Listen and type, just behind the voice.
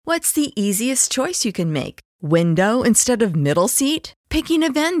What's the easiest choice you can make? Window instead of middle seat? Picking a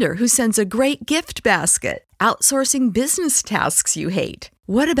vendor who sends a great gift basket? Outsourcing business tasks you hate?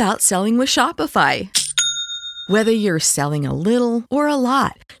 What about selling with Shopify? Whether you're selling a little or a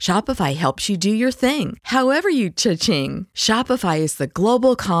lot, Shopify helps you do your thing, however you cha-ching. Shopify is the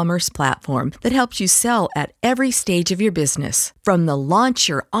global commerce platform that helps you sell at every stage of your business. From the launch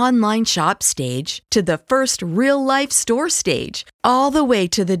your online shop stage to the first real-life store stage, all the way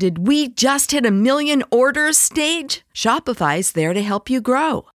to the did we just hit a million orders stage. Shopify's there to help you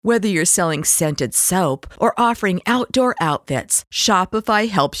grow. Whether you're selling scented soap or offering outdoor outfits, Shopify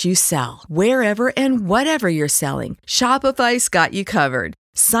helps you sell. Wherever and whatever you're selling, Shopify's got you covered.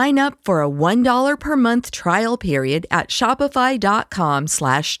 Sign up for a $1 per month trial period at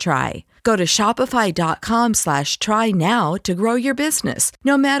shopify.com/try. Go to shopify.com/try now to grow your business,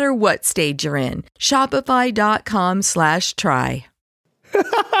 no matter what stage you're in. Shopify.com/try.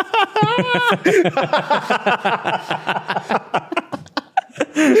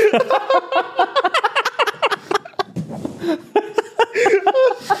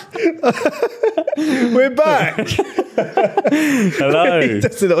 We're back. Hello.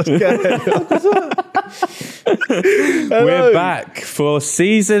 That's not We're back for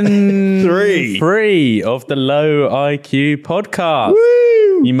season 3 of the Low IQ podcast.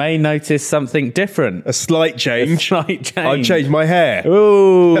 Woo! You may notice something different. A slight change. I've changed my hair.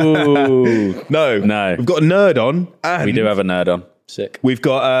 Ooh. No. We've got a nerd on. And We do have a nerd on. Sick. We've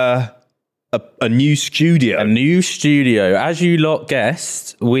got a new studio. A new studio. As you lot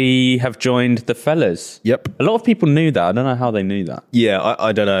guessed, we have joined the fellas. Yep. A lot of people knew that. I don't know how they knew that. Yeah,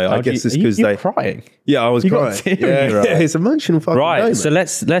 I don't know. I guess it's because you're they... crying. Yeah, I was You got crying. a tear in Yeah, your eye. yeah, it's emotional fucking Right, moment. so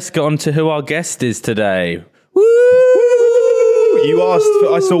let's get on to who our guest is today. You asked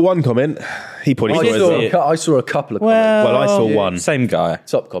for... I saw one comment. He probably saw it. I saw a couple of comments. Well, I saw one. Same guy.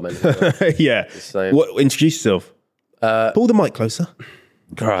 Top comment. Yeah. Same. What? Introduce yourself. Pull the mic closer.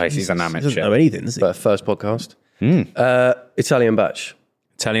 Christ, he's an He doesn't amateur. know anything, does he? But first podcast. Italian batch.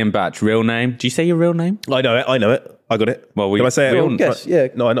 Italian Batch, real name. Do you say your real name? I know it. I got it. Well, Can I say it? all Guess, yeah.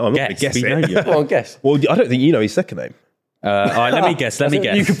 No, I know. I'm not going to guess we know it. you. Go on, guess. Well, I don't think you know his second name. All right, let me guess.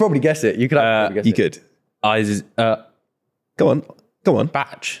 You could probably guess it. You could actually You guess it. could. Go on.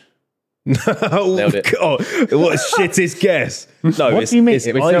 Batch. Oh, Nailed it. God. What a shittest guess. No, What do you mean? It's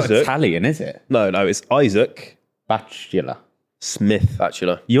It's not Isaac. Italian, is it? No, it's Isaac Bachelor. Smith.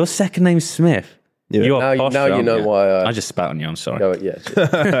 Bachelor. Your second name's Smith. Yeah. You are posh, Now you aren't know why. I just spat on you. I'm sorry. No, yeah.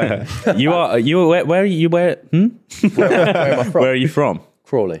 You are. Where are you? Where? Where am I from? Where are you from?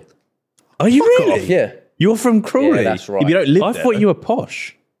 Crawley. Are you really? Yeah. You're from Crawley. Yeah, that's right. You don't live I there. thought you were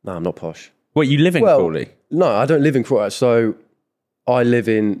posh. No, I'm not posh. What? You live in Crawley? No, I don't live in Crawley. So I live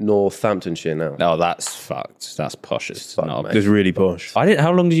in Northamptonshire now. Oh, that's fucked. That's posh as fucked, knob. mate. It's really posh. I didn't.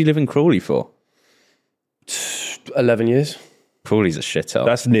 How long did you live in Crawley for? 11 years. Crawley's a shithole.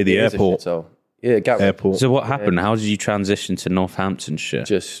 That's near the It is a airport. shithole. Yeah, Gatwick. Airport. So what happened? How did you transition to Northamptonshire?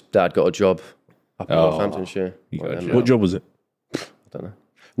 Just dad got a job up in Northamptonshire. you got a Well, job. What job was it? I don't know.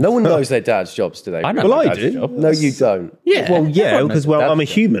 No one knows their dad's jobs, do they? I know. Well, my I dad's do. job. No, you don't. Yeah. Well, yeah, Everyone because knows I'm a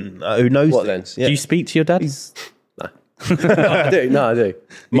dad's human who knows What then? things. Yeah. Do you speak to your dad? I do. No, I do.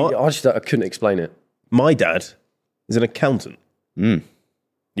 My- I couldn't explain it. My dad is an accountant.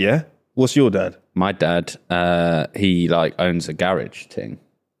 Yeah? What's your dad? My dad, he owns a garage thing.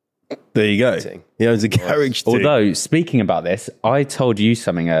 There you go. He owns a garage too. Although, speaking about this, I told you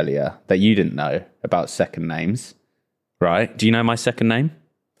something earlier that you didn't know about second names, right? Do you know my second name?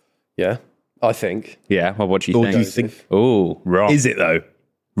 Yeah, I think. Yeah, well, what do you Or think? do you think? Oh, wrong. Is it though?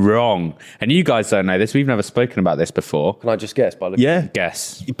 Wrong. And you guys don't know this. We've never spoken about this before. Can I just guess by looking Yeah.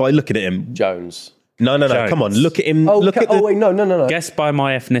 Guess. By looking at him. Jones? No. Jones. Come on. Look at him. Oh, look at the... wait, no. Guess by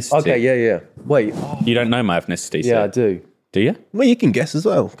my ethnicity. Okay, yeah. Wait, You don't know my ethnicity, yeah, so. I do. Do you? Well, you can guess as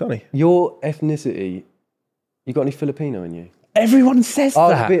well, can't you? Your ethnicity, you got any Filipino in you? Everyone says Oh,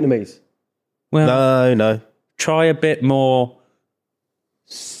 that. Vietnamese. Well, No. try a bit more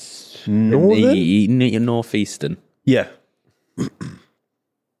Northern? northeastern. Yeah.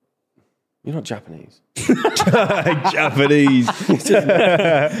 You're not Japanese. Japanese. Do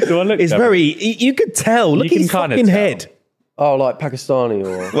I look It's very... You could tell. Look You at his can kinda fucking tell. head. Oh, like Pakistani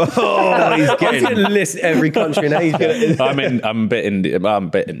or... Oh, he's I getting... didn't list every country in Asia. I'm a bit Indian. I'm a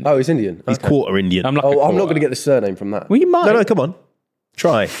bit Indian. Oh, he's Indian. He's Okay. quarter Indian. I'm like Oh, I'm not going to get the surname from that. Well, you might. No, come on.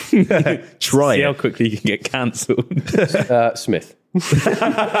 Try. Try See how it. quickly you can get cancelled. Smith. So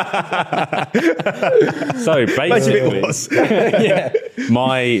Imagine basically, it was. Yeah.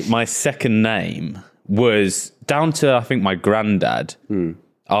 my second name was down to I think my granddad.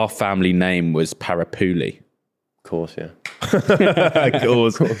 Our family name was Parapuli. course, yeah. Of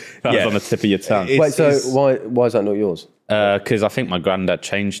course. That was on the tip of your tongue. Wait, so why is that not yours? Because I think my granddad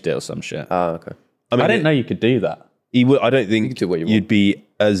changed it or some shit. Ah, okay. I mean, I didn't know you could do that. I don't think could do what you want. you'd be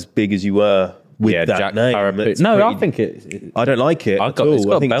as big as you were with that Jack name. Parapet. It's No, pretty- I think it. I don't like it It's at all.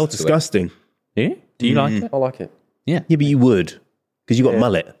 got I think a bell it's to it. disgusting. Yeah? Do you like it? I like it. Yeah. Yeah, but you would because you got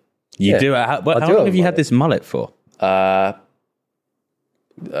mullet. You Yeah. do it. How do long have have you a had this mullet for?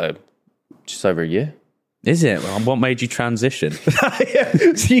 Just over a year. Is it? Well, what made you transition?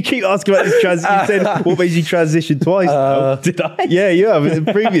 So you keep asking about this transition. You said what made you transition twice? Did I? Yeah, you have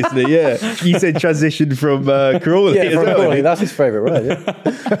previously. Yeah, you said transition from Crawley. Yeah, as from well. Crawley, that's his favourite, right? Yeah.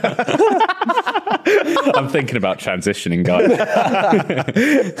 I'm thinking about transitioning, guys.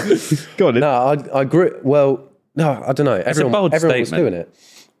 Go on. Then. No, I grew. Well, no, I don't know. Everyone bold was statement. doing it.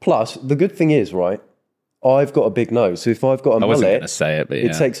 Plus, the good thing is, right? I've got a big nose, so if I've got a I wasn't going mullet, to say it, but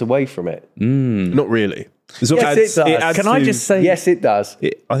yeah. it takes away from it. Not really. It sort of Yes, it does. adds Can I to- just say? Yes, it does.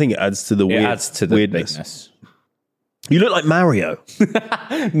 I think it adds to the It weird, adds to the weirdness. bigness. You look like Mario.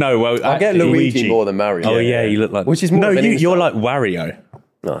 No, well, I get actually- Luigi more than Mario. Oh yeah, you look like. Which is more no, of an you're insult. like Wario.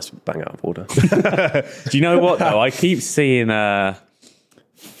 No, that's bang out of order. Do you know what though? I keep seeing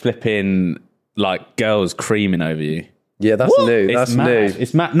flipping like girls creaming over you. Yeah, that's What? new. It's That's mad. new.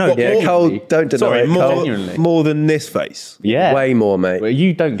 It's mad. No, Yeah, genuinely. Cole, don't deny Sorry, it. Cole. Genuinely. more than this face. Yeah, Way more, mate. Well,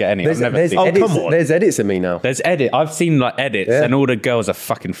 you don't get any. I've never There's seen. edits, come on. there's edits of me now. There's edit. I've seen like edits, Yeah. and all the girls are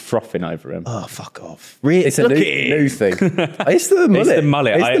fucking frothing over him. Oh, fuck off. Really? It's a Look new, at it. new thing. It's the mullet. It's the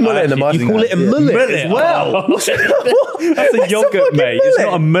mullet. It's the mullet and the actually- mustache. You call it a mullet as well. That's a yogurt, mate. It's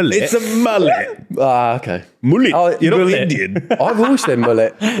not a mullet. It's a mullet. Ah, okay. Mullet. Oh, You're not mullet. Indian. I've always said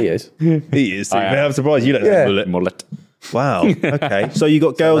mullet. He is. He is. I am. I'm surprised you don't Yeah. have mullet. mullet. Wow. Okay. So you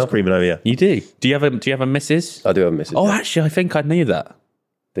got girls creaming over you. You do. Do you have a missus? I do have a message. Oh, actually, I think I knew that.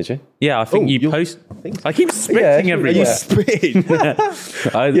 Did you? Yeah, I think Oh, you you're- post. I keep spitting Yeah, Are everywhere. you Yeah. spitting?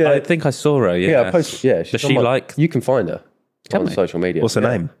 I think I saw her. Yeah. Yeah, I posted. Yeah. she's Does on she my- like? You can find her Tell on me. social media. What's her Yeah.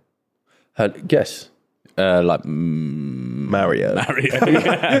 name? Her, guess. Like Mario.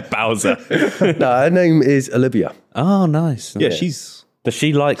 Bowser. No, her name is Olivia. Oh, nice. Yeah, she's. Does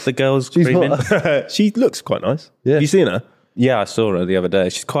she like the girls She's creaming? not- She looks quite nice. Yeah. Have you seen her? Yeah, I saw her the other day.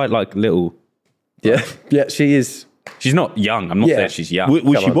 She's quite like little. Yeah, yeah, she is. She's not young. I'm not Yeah. saying she's young. Would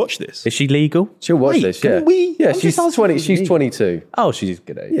Come she on. watch this? Is she legal? She'll watch Wait, this. can Yeah, we- Yeah, I'm she's just asking 20. if She's she's 22. Oh, she's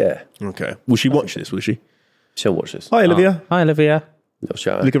good age. Yeah, Okay. Will she watch this? Will she? she'll watch this. Hi, Olivia. Hi, Olivia. Little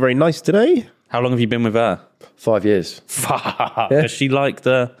shout out. Looking very nice today. How long have you been with her? 5 years. Does she like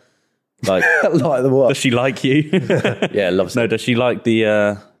the like? Like the what? Does she like you? Yeah, loves. No. Does she like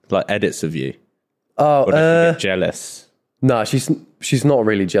the like edits of you? Oh, Or does she get jealous? no, she's not a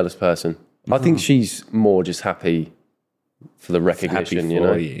really jealous person. I think she's more just happy for the recognition. You for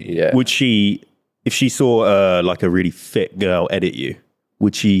know. you. Yeah. Would she, if she saw like a really fit girl edit you,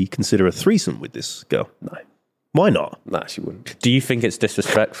 would she consider a threesome with this girl? No. Why not? Nah, she wouldn't. Do you think it's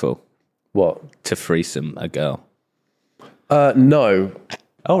disrespectful What? to threesome a girl? No.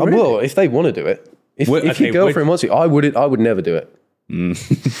 Oh, I will if they want to do it. If, Well, if okay, your girlfriend wants to, I wouldn't. I would never do it. No,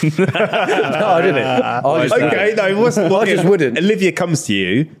 I didn't. I just, Okay, no, what's, I just wouldn't. Olivia comes to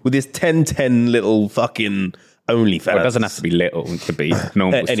you with this 10-10 little fucking OnlyFans. Well, it doesn't have to be little. It could be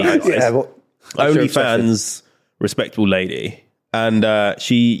normal Anyway. size. Yeah, well, I'm sure OnlyFans, respectable lady. And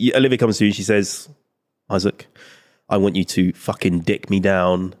Olivia comes to you and she says, Isaac, I want you to fucking dick me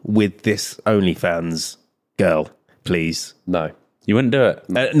down with this OnlyFans girl, please. No, You wouldn't do it.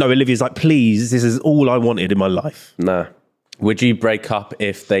 No, Olivia's like, please, this is all I wanted in my life. nah. Would you break up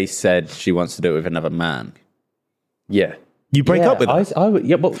if they said she wants to do it with another man? Yeah. You break up with her? I would.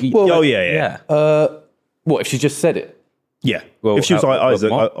 Yeah, but Oh, yeah. What if she just said it? Yeah. Well, if she was how- like,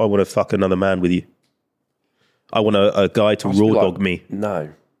 Isaac, what? I want to fuck another man with you. I want a guy to raw Like, dog me No.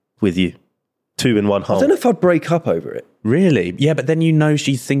 with you. 2 in 1 I hole. don't know if I'd break up over it. Really? Yeah, but then you know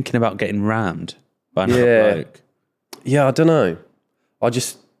she's thinking about getting rammed by another Yeah. bloke. Yeah, I don't know.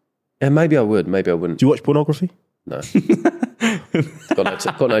 Yeah, maybe I would. Maybe I wouldn't. Do you watch pornography? No.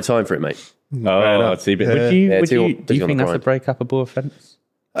 got no time for it, mate. Oh, I see. But would you? Yeah, Would too- you? Do you too on think the that's a grind. breakupable offence?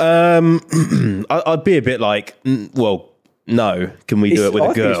 I'd be a bit like, well, no. Can we do it with I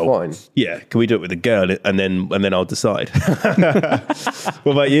a think it's girl? fine. Yeah, can we do it with a girl and then I'll decide.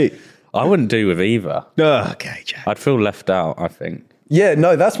 What about you? I wouldn't do with either. Okay, Jack. I'd feel left out. I think. Yeah,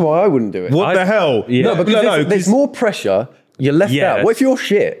 no, that's why I wouldn't do it. What the hell? Yeah. No, because No, there's more pressure. You're left Yeah. out. What if you're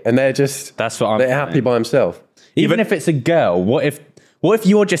shit and they're just That's what I'm they're happy saying. by himself? Even if it's a girl, what if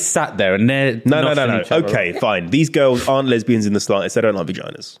you're just sat there and they're No. nothing each other Okay, fine. These girls aren't lesbians in the slightest. They don't like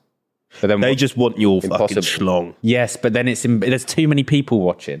vaginas. But then They what- just want your fucking Impossible. schlong. yes, but then there's too many people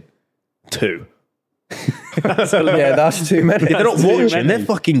watching. 2. Yeah, that's too many. They're not watching. They're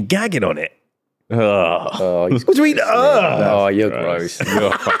fucking gagging on it. Oh, What do we? oh, you're gross.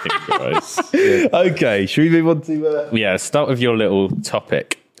 You're fucking gross. Okay, should we move on to? Yeah, start with your little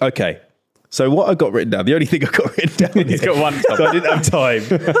topic. Okay, so what I got written down. The only thing I got written down. He's got one topic. So I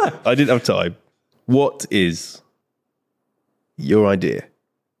didn't have time. What is your idea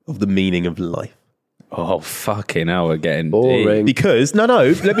of the meaning of life? Oh, fucking hell, we're getting Boring. deep. Because let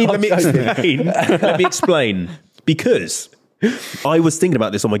me explain. Let me explain. Because I was thinking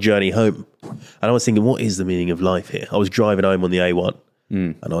about this on my journey home, and I was thinking, what is the meaning of life here? I was driving home on the A1,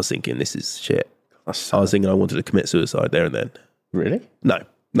 and I was thinking, this is shit. I was thinking I wanted to commit suicide there and then. Really? No,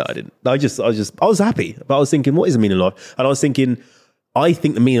 I didn't. I was happy, but I was thinking, what is the meaning of life? And I was thinking, I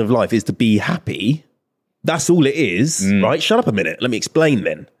think the meaning of life is to be happy. That's all it is, right? Shut up a minute. Let me explain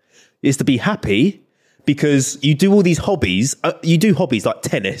then. It's to be happy. Because you do all these hobbies, you do hobbies like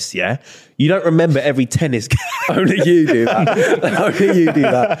tennis, yeah? You don't remember every tennis game. Only you do that. Only you do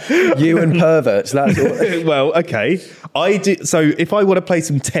that. You and perverts. That's all. Well, okay. I do. So if I want to play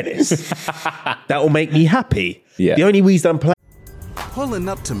some tennis, that will make me happy. Yeah. The only reason I'm playing. Pulling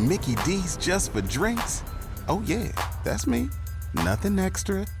up to Mickey D's just for drinks? Oh, yeah, that's me. Nothing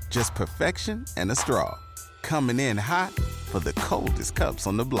extra, just perfection and a straw. Coming in hot for the coldest cups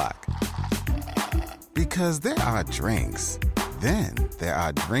on the block. Because there are drinks. Then there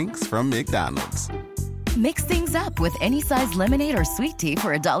are drinks from McDonald's. Mix things up with any size lemonade or sweet tea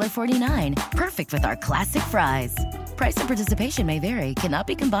for $1.49. Perfect with our classic fries. Price and participation may vary. Cannot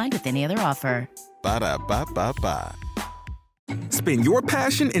be combined with any other offer. Ba-da-ba-ba-ba. Spin your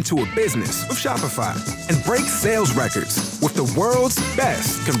passion into a business with Shopify and break sales records with the world's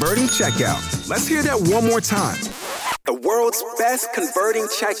best converting checkout. Let's hear that one more time. The world's best converting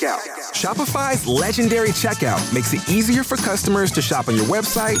checkout. Shopify's legendary checkout makes it easier for customers to shop on your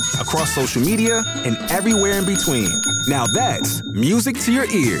website, across social media, and everywhere in between. Now that's music to your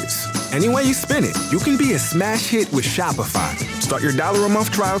ears. Any way you spin it, you can be a smash hit with Shopify. Start your $1 a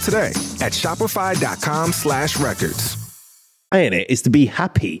month trial today at shopify.com/records. Playing it is to be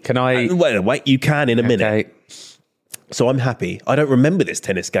happy. Can I? Wait, you can in a minute. Okay. So I'm happy. I don't remember this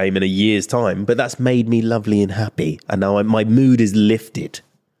tennis game in a year's time, but that's made me lovely and happy. And now my mood is lifted.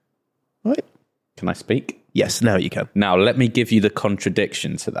 Right? Can I speak? Yes, now you can. Now, let me give you the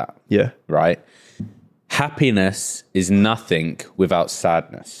contradiction to that. Yeah. Right? Happiness is nothing without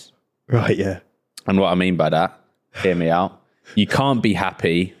sadness. Right, yeah. And what I mean by that, hear me out. You can't be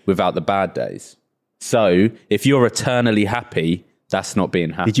happy without the bad days. So if you're eternally happy, that's not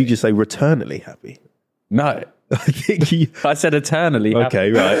being happy. Did you just say returnally happy? No. I think you... I said eternally happy.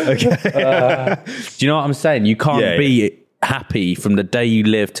 Okay, right, okay. Do you know what I'm saying? You can't be happy from the day you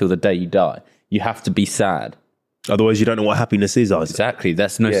live till the day you die. You have to be sad. Otherwise, you don't know what happiness is, Isaac. Exactly.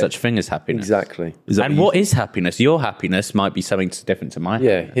 There's no such thing as happiness. Exactly. And what is happiness? Your happiness might be something different to mine.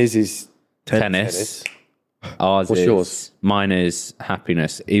 Yeah, his is Tennis. Ours What's is... yours? Mine is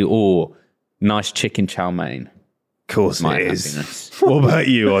happiness. Or nice chicken chow mein. Of course My it is. happiness. What about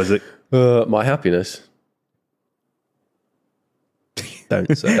you, Isaac? My happiness. Don't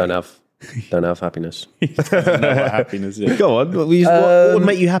have happiness. I don't know what happiness is. Go on. What would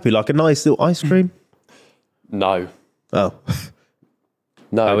make you happy? Like a nice little ice cream? No. Oh.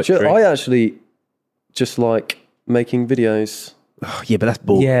 No. Poetry. I actually just like making videos. Oh, yeah, but that's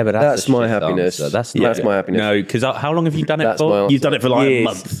bull. Yeah, but That's a my shit happiness. answer. That's my happiness. No, because how long have you done it That's for? my answer. You've done it for like Years. a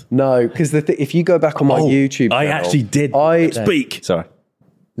month. No, because if you go back on my YouTube I channel, actually did speak. Sorry.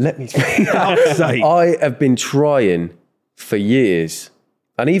 Let me speak. Fuck's sake. I have been trying for years.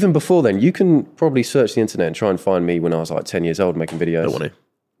 And even before then, you can probably search the internet and try and find me when I was like 10 years old making videos. I don't want to.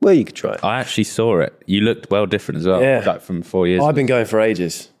 Well, you could try it. I actually saw it. You looked well different as well. Yeah. Like from 4 years. I've been going for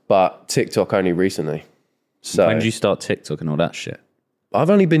ages, but TikTok only recently. So When did you start TikTok and all that shit? I've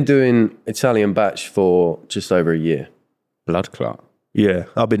only been doing Italian batch for just over a year. Blood clot. Yeah,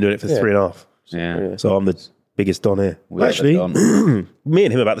 I've been doing it for 3.5. Yeah. So I'm the biggest don here. We have Actually, it on. me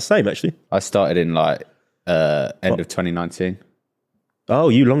and him are about the same, actually. I started in like end of 2019. Oh,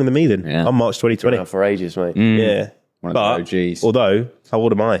 you longer than me then. Yeah. I'm March 2020. Now for ages, mate. Yeah. One of But, the OGs. although, how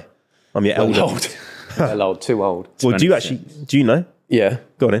old am I? I'm your elder. Well, too old. Well, do you know? Yeah,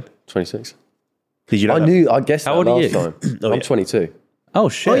 Go on in. 26. Did you know I that? knew. I guessed How that old are last you? time. Oh, I'm yeah. 22. Oh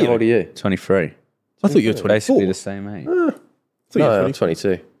shit. How old are you? 23. I thought you were 24. Basically the same age. No, I'm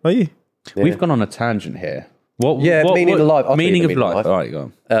 22. Are you? We've gone on a tangent here. What? Yeah, meaning of life. I'll tell you Meaning the of meaning of life. life. All right,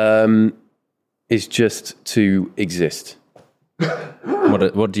 go on. Is just to exist.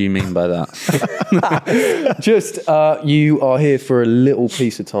 What do you mean by that? Just you are here for a little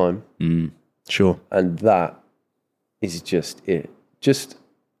piece of time, Sure. and that is just it. Just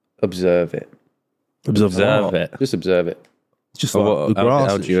observe it. Observe it. Just observe it. It's just Or like what- the grass.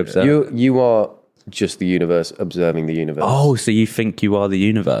 how and do you shit. observe? You are just the universe observing the universe. Oh, so you think you are the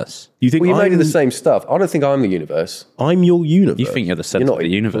universe? You think Well, you made I'm, it the same stuff. I don't think I'm the universe. I'm your universe? You think you're the center You're of not the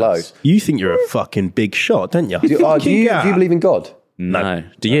universe? close. You think you're a fucking big shot, don't you? Do you believe in God? No.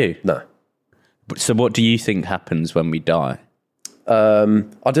 Do you? No. So what do you think happens when we die?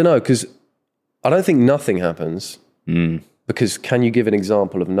 I don't know, because I don't think nothing happens. Because can you give an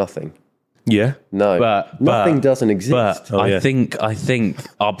example of nothing? Yeah. No. Nothing doesn't exist. But I think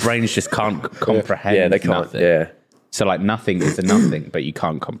our brains just can't comprehend. Yeah, they can't. Nothing. Yeah. So like nothing is a nothing, but you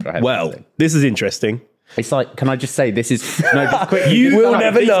can't comprehend. Well, nothing. this is interesting. It's like, can I just say this is no? Just quick, You will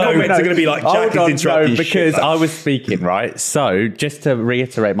never these know. comments Are going to be like Jack is interrupting because shit. I was speaking right. So just to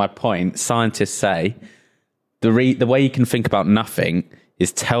reiterate my point, scientists say the way you can think about nothing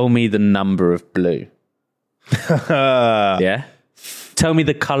is tell me the number of blue. Yeah. Tell me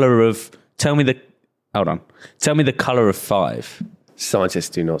the color of. Tell me the color of 5. Scientists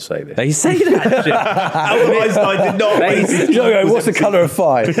do not say this. They say that shit. I did not. What's the colour of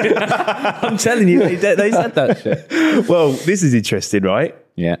 5? I'm telling you, they said that shit. Well, this is interesting, right?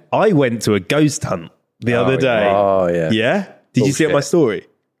 Yeah. I went to a ghost hunt the other day. Oh, yeah. Yeah? Did you see it on my Bullshit. story?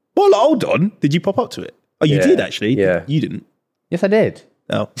 Well, hold on. Did you pop up to it? Oh, you Yeah. did actually? Yeah. You didn't? Yes, I did.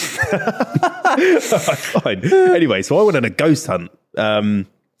 No. Fine. Anyway, so I went on a ghost hunt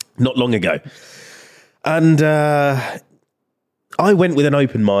not long ago. And I went with an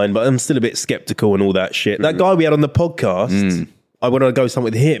open mind, but I'm still a bit skeptical and all that shit. That guy we had on the podcast, I went on a ghost hunt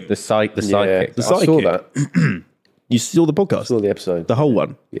with him. The psychic. Yeah, The I saw psychic. that. You saw the podcast? Saw the episode. The whole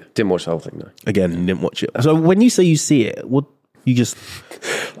one? Yeah, didn't watch the whole thing, no. Again, you didn't watch it. So when you say you see it, what you just...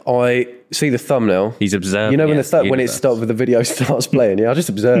 I see the thumbnail. He's observing. You know when it, when it starts, when the video starts playing. Yeah, I just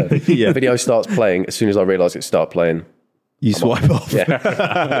observe. Yeah. The video starts playing. As soon as I realise it started playing, You swipe off. yeah,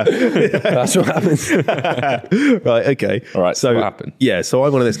 that's what happens. Right, okay. All right, so what happened? Yeah, so I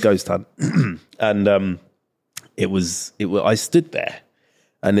went on this ghost hunt. And it was I stood there.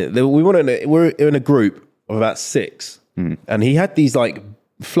 And we're in a group of about 6. And he had these like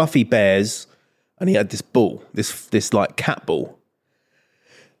fluffy bears. And he had this ball, this like cat ball.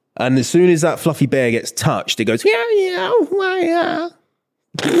 And as soon as that fluffy bear gets touched, it goes, yeah, yeah, yeah.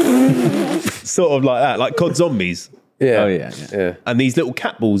 Sort of like that, like COD Zombies. Yeah, Oh, yeah. yeah. And these little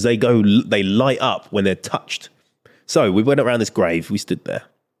cat balls, they light up when they're touched. So we went around this grave, we stood there.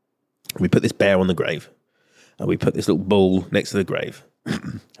 We put this bear on the grave. And we put this little ball next to the grave.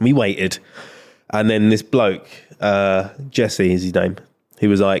 And we waited. And then this bloke, Jesse is his name, he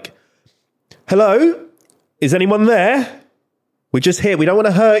was like, hello, is anyone there? We're just here. We don't want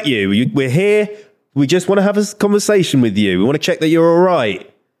to hurt you. We're here. We just want to have a conversation with you. We want to check that you're all right.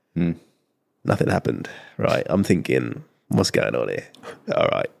 Nothing happened. Right. I'm thinking, what's going on here? All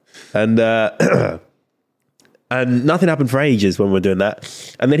right. And and nothing happened for ages when we were doing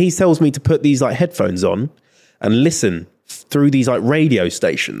that. And then he tells me to put these like headphones on and listen through these like radio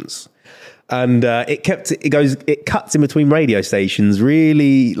stations. And it cuts in between radio stations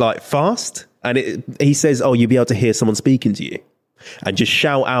really like fast. And he says, oh, you'll be able to hear someone speaking to you. And just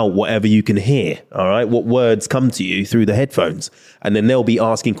shout out whatever you can hear, all right? What words come to you through the headphones. And then they'll be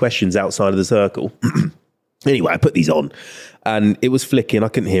asking questions outside of the circle. Anyway, I put these on. And it was flicking. I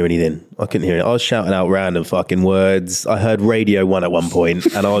couldn't hear anything. I was shouting out random fucking words. I heard Radio 1 at one point.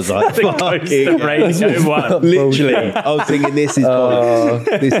 And I was like, fucking Radio 1. Literally. I was thinking, this is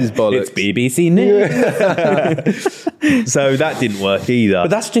bollocks. This is bollocks. It's BBC News. So that didn't work either. But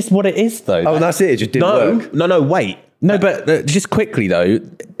that's just what it is, though. Oh, and that's it. It just didn't work. No, wait. No, but just quickly though,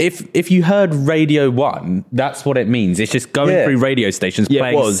 if you heard Radio 1, that's what it means. It's just going through radio stations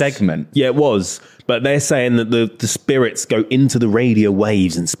playing a segment. Yeah, it was. But they're saying that the spirits go into the radio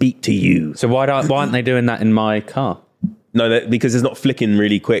waves and speak to you. So why aren't they doing that in my car? No, because it's not flicking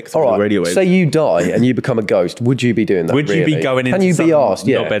really quick through All right. the radio waves. Say you die and you become a ghost. Would you be doing that? Would you be going into Can you be asked?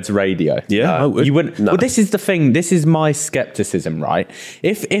 Yeah. Knobhead's radio? Yeah, I would. You wouldn't. No. Well, this is the thing. This is my skepticism, right?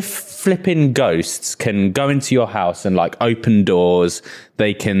 If flipping ghosts can go into your house and like open doors,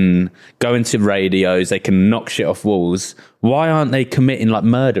 they can go into radios, they can knock shit off walls. Why aren't they committing like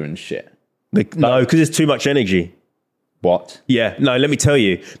murder and shit? No, because it's too much energy. What? Yeah, no, let me tell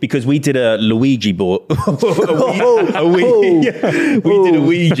you, because we did a Luigi board. We did a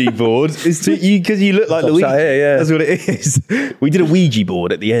Ouija board. It's because you look like Luigi. out here, yeah. That's what it is. We did a Ouija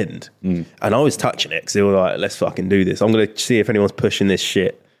board at the end. And I was touching it because they were like, let's fucking do this. I'm going to see if anyone's pushing this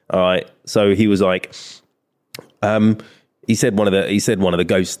shit. All right. So he was like, he said one of the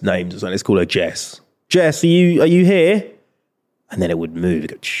ghost names or something. Let's call her Jess. Jess, are you here? And then it would move.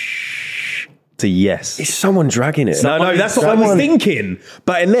 It'd go, shh, to yes. Is someone dragging it? No, that's what I was thinking.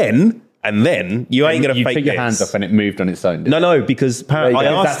 But and then And then you ain't going to fake took your this. hands off and it moved on its own. No, because apparently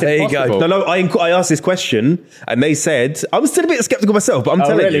I asked. There you go. No, I asked this question, and they said I'm still a bit skeptical myself, but I'm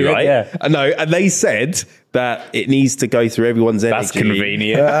telling really? you, right? Yeah. I know, and they said that it needs to go through everyone's energy. That's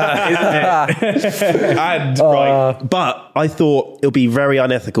convenient, isn't it? And right, but I thought it would be very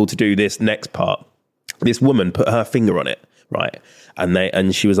unethical to do this next part. This woman put her finger on it, right,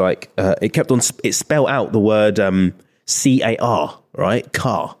 and she was like, it kept on. It spelled out the word CAR, right,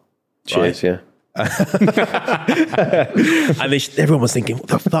 car. Cheers, right? yeah. And everyone was thinking, what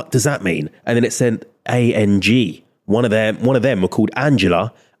the fuck does that mean? And then it said ANG. One of them were called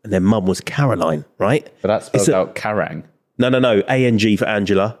Angela, and their mum was Caroline, right? But that spells out Karang. No. ANG for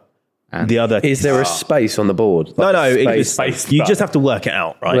Angela. And the other is there a space on the board? Like no. Space. You just have to work it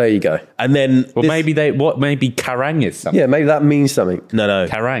out, right? There you go. And then maybe Karang is something. Yeah, maybe that means something. No.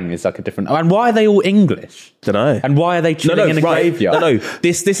 Karang is like a different. And why are they all English? Don't know. And why are they chilling in a graveyard? No.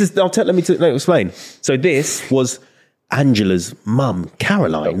 This is. Let me explain. So this was Angela's mum,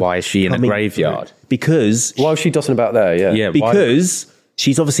 Caroline. But why is she in a graveyard? Because why was she dossing about there? Yeah. Because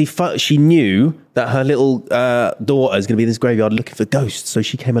she's obviously she knew that her little daughter is going to be in this graveyard looking for ghosts, so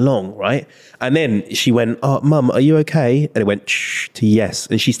she came along, right? And then she went, "Oh, Mum, are you okay?" And it went shh to yes,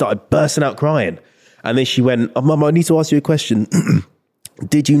 and she started bursting out crying. And then she went, "Oh, Mum, I need to ask you a question.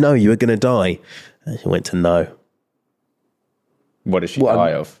 Did you know you were going to die?" And she went to no. What did she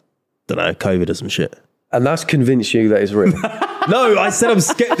die of? Don't know, COVID or some shit. And that's convinced you that it's real. No, I said I'm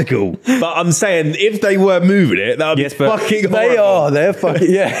skeptical, but I'm saying if they were moving it, that would be fucking horrible. They are. They're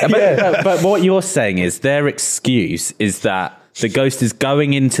fucking But what you're saying is their excuse is that the ghost is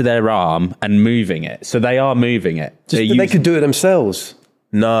going into their arm and moving it, so they are moving it. They could do it themselves.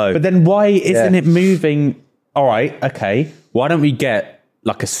 No, but then why isn't it moving? All right, okay. Why don't we get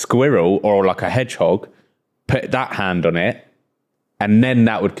like a squirrel or like a hedgehog, put that hand on it, and then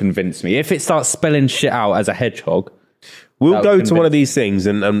that would convince me. If it starts spelling shit out as a hedgehog. We'll go to one of these things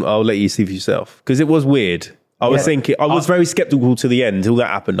and I'll let you see for yourself. Because it was weird. I was thinking, I was very skeptical to the end until that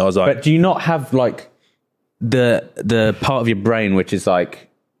happened. I was like... But do you not have like the part of your brain which is like,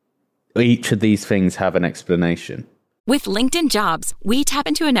 each of these things have an explanation? With LinkedIn Jobs, we tap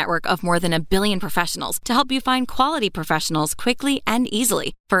into a network of more than 1 billion professionals to help you find quality professionals quickly and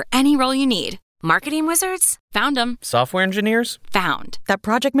easily for any role you need. Marketing wizards? Found them. Software engineers? Found. That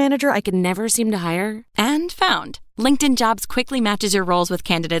project manager I could never seem to hire? And found. LinkedIn Jobs quickly matches your roles with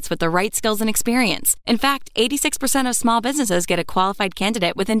candidates with the right skills and experience. In fact, 86% of small businesses get a qualified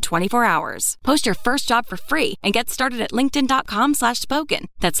candidate within 24 hours. Post your first job for free and get started at linkedin.com/spoken.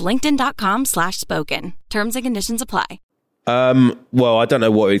 That's linkedin.com/spoken. Terms and conditions apply. Well, I don't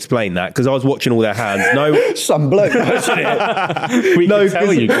know what to explain that because I was watching all their hands. No, some bloke watching it. No,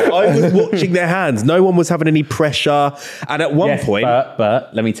 I was watching their hands. No one was having any pressure. And at one point, but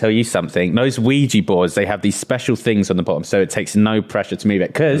let me tell you something. Those Ouija boards, they have these special things on the bottom, so it takes no pressure to move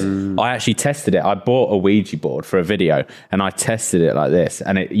it. Because I actually tested it. I bought a Ouija board for a video, and I tested it like this,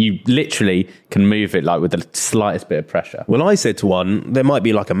 and you literally can move it like with the slightest bit of pressure. Well, I said to one, there might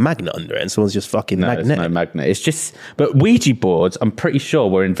be like a magnet under it, and someone's just fucking magnetic. There's no magnet. It's just, but Ouija boards, I'm pretty sure,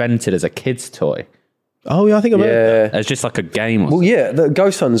 were invented as a kid's toy. Oh, yeah, I think I've heard that. It's just like a game. Well, yeah, the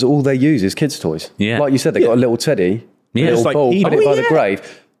ghost hunters, all they use is kids' toys. Yeah. Like you said, they got a little teddy, a little like ball, put it by the grave.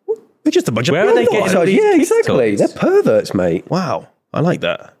 They're just a bunch of Where are they getting all these Yeah, kids' exactly. toys? They're perverts, mate. Wow, I like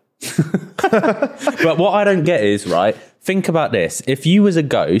that. But what I don't get is, right, think about this. If you was a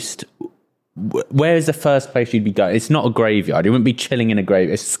ghost, where is the first place you'd be going? It's not a graveyard. You wouldn't be chilling in a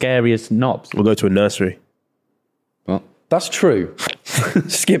graveyard. It's scary as knobs. We'll go to a nursery. Well, that's true.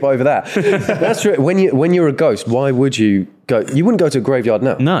 Skip over that. That's true. When you're a ghost, why would you go? You wouldn't go to a graveyard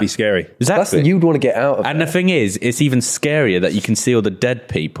now. No. It'd be scary. Exactly. You'd want to get out of And there. the thing is, it's even scarier that you can see all the dead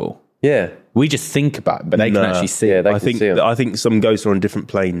people. Yeah. We just think about it, but they can actually see it. they can see them. I think some ghosts are on different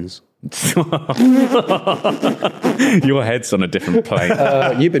planes. Your head's on a different plane.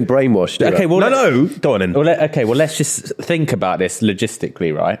 You've been brainwashed. Okay, well, No, go on then. Well, let's just think about this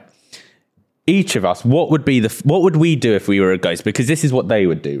logistically, right? Each of us, what would we do if we were a ghost? Because this is what they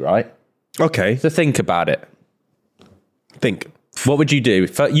would do, right? Okay, So think about it. think. What would you do?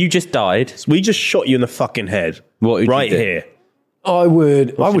 You just died. We just shot you in the fucking head. What would right you do? here. I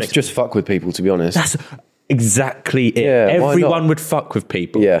would next just fuck with people, to be honest. That's exactly it. Yeah, why Everyone not? would fuck with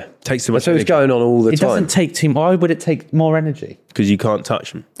people. Yeah. Takes too much So it's going on all the It time. doesn't take too. Why would it take more energy? because you can't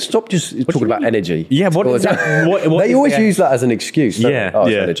touch them. Stop just talking about energy. Yeah, what is that? What They is always the- use that as an excuse. Don't Yeah. they? Oh,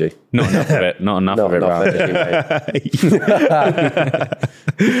 it's Yeah. energy. Not enough of it. Not enough of it. enough Right. energy, mate.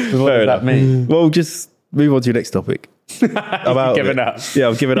 What does that mean? Well, just move on to your next topic. I've given up. Yeah,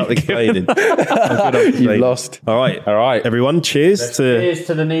 I've given up explaining. You've lost. All right, everyone. Cheers Cheers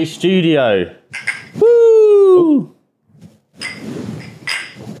to the new studio. Woo!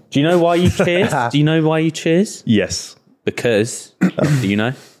 Do you know why you cheers? Do you know why you cheers? Yes. Because do you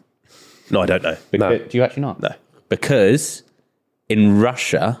know? No, I don't know. Do you actually not? No. Because in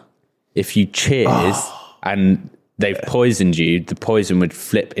Russia, if you cheers and they've poisoned you, the poison would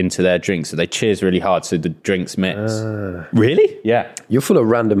flip into their drink. So they cheers really hard so the drinks mix. Really? Yeah. You're full of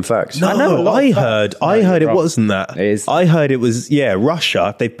random facts. No, I heard it wasn't that. It is. I heard it was,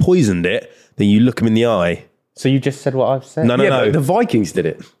 Russia. If they poisoned it, then you look them in the eye. So you just said what I've said? No. But the Vikings did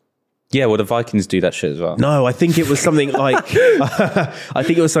it. Yeah, well, the Vikings do that shit as well. No, I think it was something like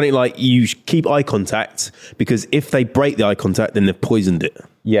you keep eye contact because if they break the eye contact, then they've poisoned it.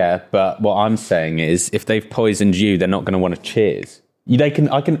 Yeah, but what I'm saying is if they've poisoned you, they're not going to want to cheers.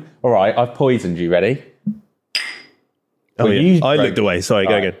 All right, I've poisoned you. Ready? Oh, Well, yeah. I looked away. Sorry,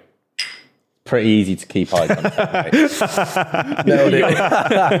 go again. Pretty easy to keep eye contact. Nailed it.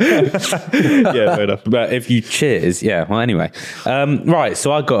 Yeah, fair enough. But if you cheers, yeah. Well, anyway, right.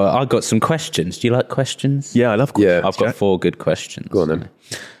 So I got some questions. Do you like questions? Yeah, I love questions. Yeah. I've got 4 good questions. Go on then.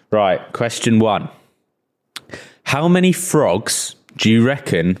 Right. Question 1: how many frogs do you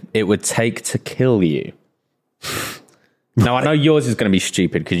reckon it would take to kill you? Now I know yours is going to be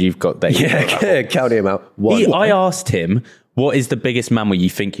stupid because you've got that. Yeah, count him out. One. I asked him, what is the biggest mammal you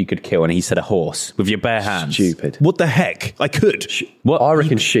think you could kill? And he said a horse with your bare hands. Stupid. What the heck? I could. What? I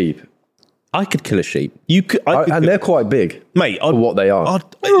reckon sheep. I could kill a sheep. You could. And they're quite big. Mate, for what they are.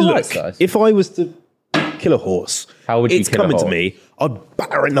 Look, size. if I was to kill a horse, How would you it's kill a coming to horse? me, I'd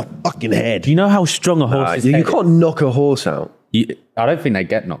batter in the fucking head. Do you know how strong a horse is? You can't knock a horse out. I don't think they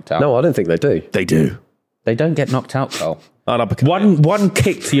get knocked out. No, I don't think they do. They do. They don't get knocked out, Carl. I'd uppercut. One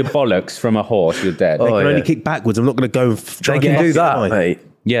kick to your bollocks from a horse, you're dead. They can only yeah. kick backwards. I'm not going to go and try They and can do kick that, behind. mate.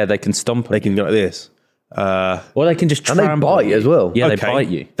 Yeah, they can stomp. They can go like this. Or they can just And they trample bite you. as well. Yeah, Okay. they bite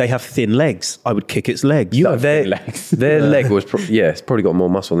you. They have thin legs. I would kick its legs. No, their legs. their leg was, it's probably got more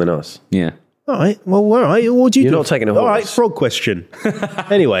muscle than us. Yeah. All right. Well, all right. What do you You're do? not taking a All right. horse. Frog question.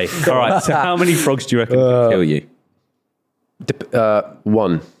 Anyway. All right. So how many frogs do you reckon could kill you?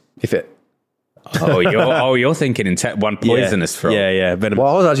 One, if it. You're thinking in one poisonous frog. Yeah. Venom. Well,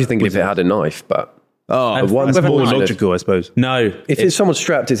 I was actually thinking if it had a knife, but One's Never more mind. logical, I suppose. No. if it's someone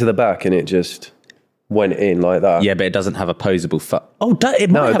strapped it to the back and it just went in like that. Yeah, but it doesn't have opposable thumbs. Oh,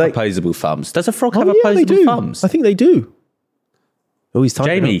 it might have they- opposable thumbs. Does a frog have Oh, yeah, they opposable do. thumbs? I think they do. Oh, he's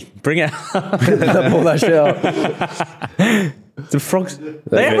typing Jamie, up. bring it up. Pull that shit out. The frogs.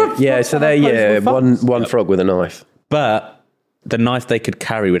 They have a Yeah, so they're opposable thumbs. one frog with a knife. But the knife they could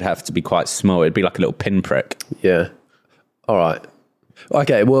carry would have to be quite small. It'd be like a little pinprick. Yeah. All right.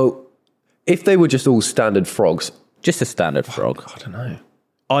 Okay, well, if they were just all standard frogs, Just a standard frog. I don't know.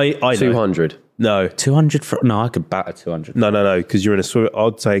 I know. 200. No. 200 frog? No, I could batter 200. No, because you're in a swim.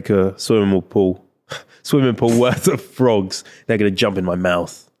 I'd take a swimming pool worth of frogs. They're going to jump in my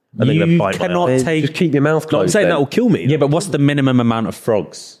mouth. And they're going to You bite cannot my mouth. take... Just keep your mouth closed. No, I'm saying then. that will kill me. Yeah, but what's the minimum amount of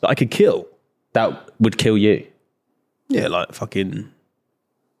frogs That I could kill. that would kill you? Yeah, like fucking...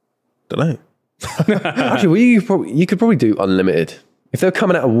 Don't know. Actually, well, you could probably do unlimited. If they're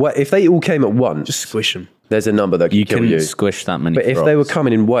coming out of if they all came at once, Just squish them. there's a number that could You kill couldn't you. squish that many But if frogs. they were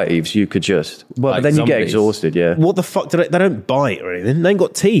coming in waves, you could just Like but then you get zombies. exhausted. Yeah. What the fuck? They don't bite or anything. They ain't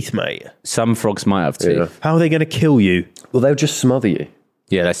got teeth, mate. Some frogs might have teeth. Yeah. How are they going to kill you? Well, they'll just smother you.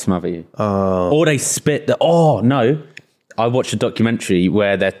 Yeah, they smother you. Or they spit the... Oh, no. I watched a documentary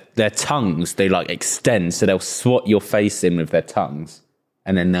where their tongues, they like extend, so they'll swat your face in with their tongues.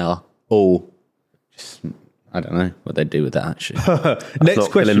 And then they'll all just... I don't know what they do with that, actually. Next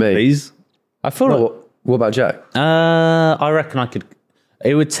not question, killing me. please. I feel No, like... what about Jack? I reckon I could...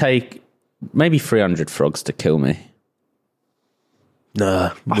 It would take maybe 300 frogs to kill me.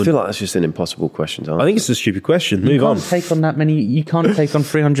 Nah. I feel like that's just an impossible question to answer. I think it's a stupid question. You Move on. can't take on that many... You can't take on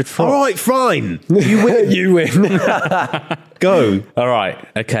 300 frogs. All right, fine. you win. You win. Go. All right.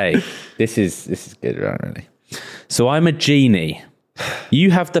 Okay. This is good, right? Really. So I'm a genie. You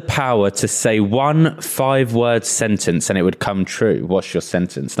have the power to say one 5-word sentence and it would come true. What's your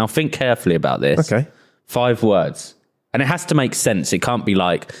sentence? Now think carefully about this. Okay. 5 words. And it has to make sense. It can't be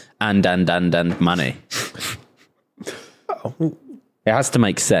like and money. It has to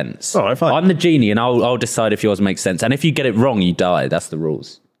make sense. All right, fine. I'm the genie and I'll decide if yours makes sense. And if you get it wrong, you die. That's the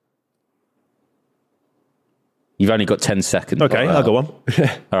rules. You've only got 10 seconds. Okay, I'll go on.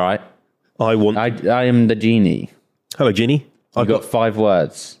 All right. I want... I am the genie. Hello, Genie. I've got 5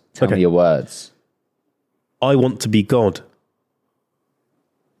 words. Tell Okay. me your words. I want to be God.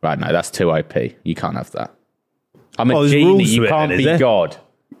 Right, no, that's too OP. You can't have that. I'm a there's genie. rules to You it can't then, be is there? God.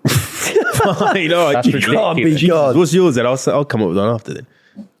 Fine, all right. That's You can't be ridiculous. God. What's yours then? I'll come up with one after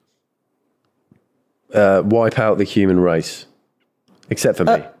then. Wipe out the human race, except for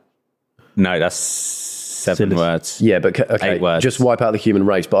me. No, that's 7 words. Yeah, but okay, 8 words. just wipe out the human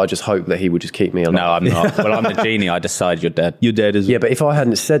race. But I just hope that he would just keep me alive. No, I'm not. Well, I'm the genie. I decide you're dead. You're dead as well. Yeah, but if I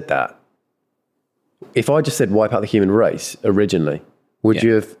hadn't said that, if I just said wipe out the human race originally, would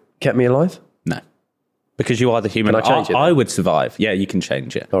you have kept me alive? No. Because you are the human. Can I change it I then? would survive. Yeah, you can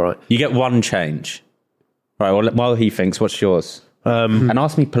change it. All right. You get one change. All right, well, while he thinks, what's yours? And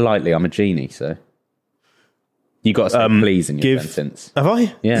ask me politely. I'm a genie, so... You got to say please in your sentence. Have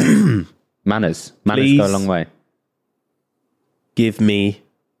I? Yeah. Manners. Manners Please. go a long way. Give me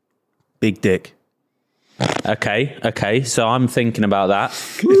big dick. Okay. So I'm thinking about that.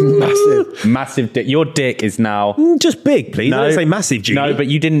 Massive dick. Your dick is now... Just big, please. No. Don't say massive, Genie. No, but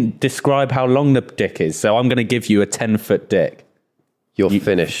you didn't describe how long the dick is, so I'm going to give you a 10-foot dick. You're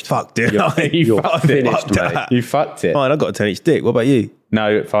finished. Fuck, dude. You're finished, Fuck mate. that. You fucked it. Fine, I've got a 10-inch dick. What about you?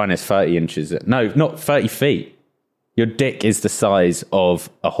 No, fine, it's 30 inches. No, not 30 feet. Your dick is the size of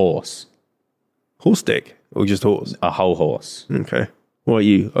a horse. Horse dick? Or just horse? A whole horse. Okay. What are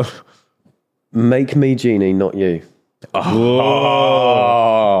you? Make me genie, not you.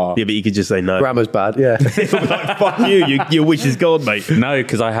 Oh. Yeah, but you could just say no. Grammar's bad. Yeah. Like, fuck you. Your wish is gone, mate. No,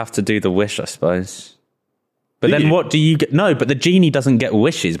 because I have to do the wish, I suppose. But Do then you? what do you get? No, but the genie doesn't get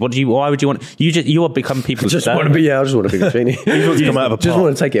wishes. Why would you want? You will become people's I just want to be the genie. You want to come out of a Just pot.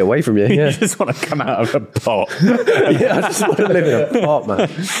 want to take it away from you. You Yeah. just want to come out of a pot. Yeah, I just want to live in a pot, man.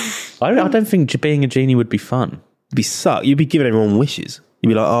 I don't think being a genie would be fun. You'd be suck. You'd be giving everyone wishes. You'd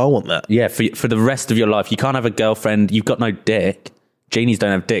be like, oh, I want that. Yeah, for the rest of your life, you can't have a girlfriend. You've got no dick. Genies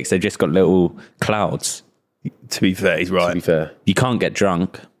don't have dicks. They've just got little clouds. To be fair, he's right. To be fair. You can't get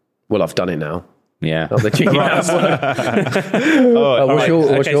drunk. Well,Ve done it now. Yeah. I'm the genie now. What's your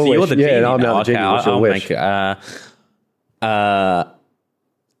Okay, so wish? you're the genie. Yeah, I'm now the Okay, genie. What's your I'll wish? make it.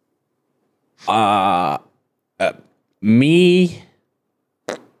 Me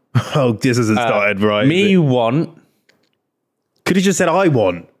Oh, this hasn't started right. me want. Could have just said, I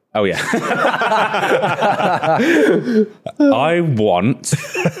want. Oh yeah. I want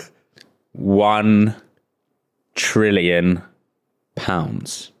 £1 trillion.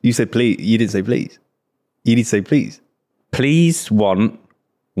 You said please. You didn't say please. You need to say please. Please want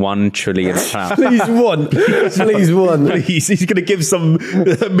 £1 trillion. Please one. Please one. Please. He's going to give some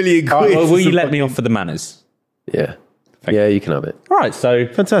 $1 million quid. Well, will you let me off for the manners? Yeah. Yeah, you can have it. All right, so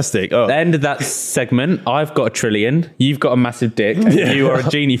Fantastic. Oh. the end of that segment, I've got $1 trillion, you've got a massive dick, and you are a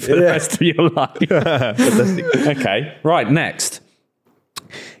genie for the rest of your life. Fantastic. Okay, right, next.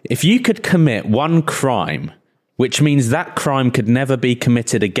 If you could commit one crime, which means that crime could never be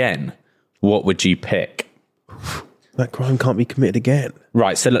committed again, what would you pick? That crime can't be committed again.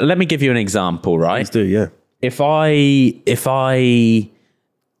 Right, so let me give you an example, right? Let's do, yeah. If I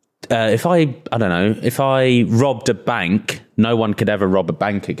robbed a bank, no one could ever rob a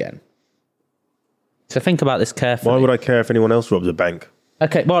bank again. So think about this carefully. Why would I care if anyone else robs a bank?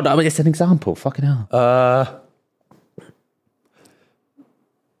 Okay, well, I mean, it's an example. Fucking hell.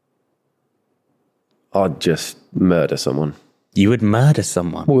 I'd just murder someone. You would murder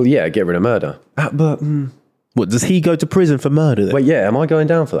someone. Well, yeah, get rid of murder. What, does he go to prison for murder then? Wait, yeah, am I going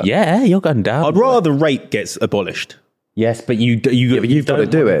down for that? Yeah, you're going down. I'd rather rape gets abolished. Yes, but you've got to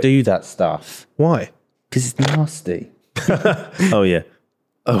do it. Do that stuff Why? because it's nasty. Oh, yeah.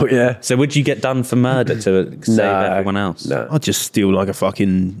 Oh, yeah. So would you get done for murder to save everyone else? No. I'd just steal like a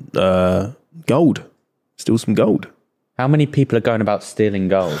fucking gold. Steal some gold. How many people are going about stealing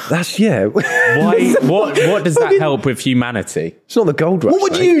gold? That's, yeah. Why? What does that help with humanity? It's not the gold rush. What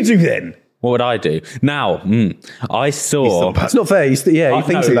would mate. you do then? What would I do? Now, I saw. It's not fair. He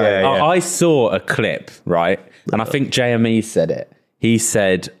thinks no, about it. I saw a clip, right? And I think JME said it. He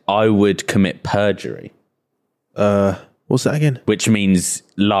said, I would commit perjury, What's that again? which means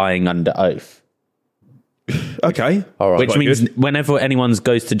lying under oath. Okay. All right. Which quite means good. whenever anyone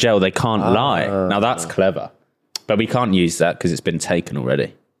goes to jail, they can't lie. Now, that's clever. But we can't use that because it's been taken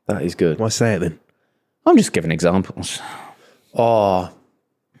already. That is good. Why say it then? I'm just giving examples. Oh,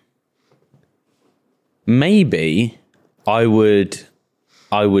 Maybe I would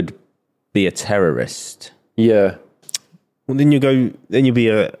be a terrorist. yeah. Well, then you'll be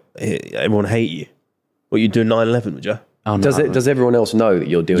everyone hate you. What, you do 9/11, would you? Oh, no. Does everyone else know that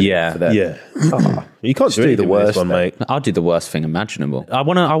you're doing Yeah. it for them? Yeah. Oh, You can't do do the anything with worst this one, then. mate. I'll do the worst thing imaginable. I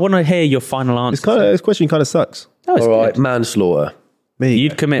want to hear your final answer. This question kind of sucks. Oh, it's all right. good. Manslaughter.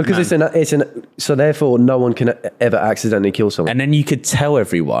 You'd commit Because so therefore no one can ever accidentally kill someone. and then you could tell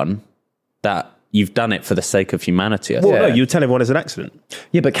everyone that you've done it for the sake of humanity. Well, no, you tell everyone it's an accident.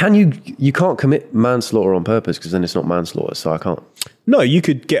 Yeah, but you can't commit manslaughter on purpose because then it's not manslaughter, so I can't. No, you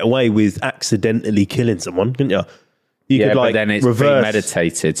could get away with accidentally killing someone, couldn't you? You could but then it's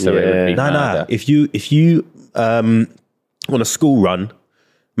premeditated, so it would be murder. If you on a school run,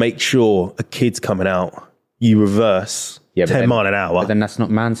 make sure a kid's coming out, you reverse 10 mile an hour. But then that's not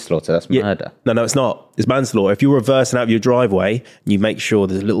manslaughter, that's murder. No, it's not. It's manslaughter. If you're reversing out of your driveway and you make sure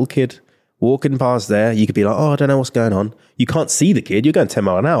there's a little kid walking past there, you could be like, I don't know what's going on. You can't see the kid. You're going 10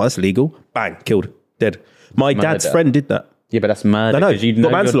 mile an hour. That's illegal. Bang, killed, dead. My dad's friend did that. Yeah, but that's murder because you know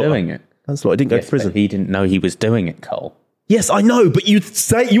you're doing it. Manslaughter. He didn't go to prison. But he didn't know he was doing it, Cole. Yes, I know, but you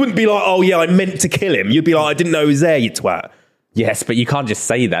wouldn't be like, oh yeah, I meant to kill him. You'd be like, I didn't know he was there, you twat. Yes, but you can't just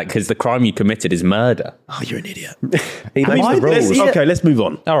say that because the crime you committed is murder. Oh, you're an idiot. He makes the rules. Okay, let's move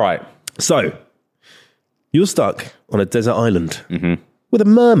on. All right. So, you're stuck on a desert island with a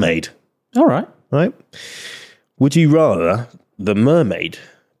mermaid. All right. Right? Would you rather the mermaid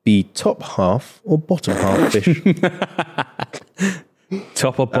be top half or bottom half fish?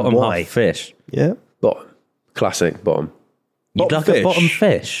 Top or bottom half fish? Yeah. Bottom. Classic bottom. You'd like a bottom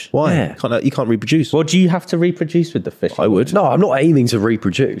fish? Why? Yeah. You can't reproduce. Well, do you have to reproduce with the fish? I would. No, I'm not aiming to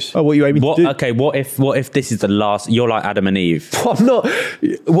reproduce. Oh, what are you aiming to do? Okay, what if this is the last? You're like Adam and Eve. I'm not.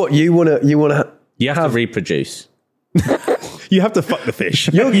 What you wanna? You have to reproduce. You have to fuck the fish.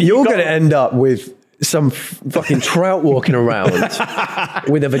 You're going to end up with some fucking trout walking around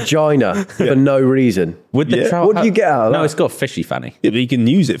with a vagina for no reason. With the trout, what do you get out of that? No, it's got a fishy fanny. Yeah, but you can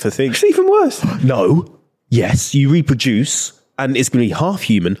use it for things. It's even worse. No. Yes, you reproduce, and it's going to be half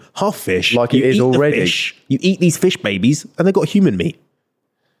human, half fish. Like it is already. You eat these fish babies, and they've got human meat.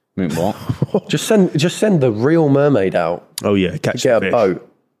 I mean, what? Just send the real mermaid out. Oh yeah, catch Get fish. a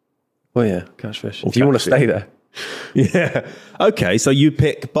boat. Oh yeah, catch fish. If you want to stay there. Yeah. Okay, so you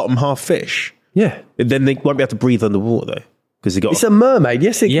pick bottom half fish. Yeah. And then they won't be able to breathe underwater though, because they got. It's a mermaid.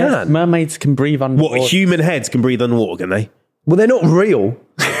 Yes, it Yes, can. mermaids can breathe underwater. What, human heads can breathe underwater, can they? Well, they're not real.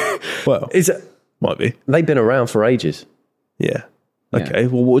 Well, might be. They've been around for ages. Yeah. Okay.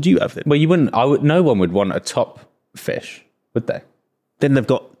 Well, what would you have then? Well, you wouldn't. No one would want a top fish, would they? Then they've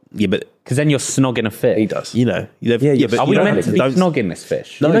got but because then you're snogging a fish. He does. you know, but Are we you meant to be don't- snogging this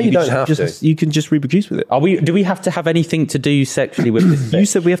fish? No, you don't just- have to. You can just reproduce with it. Are we? Do we have to have anything to do sexually with this fish? You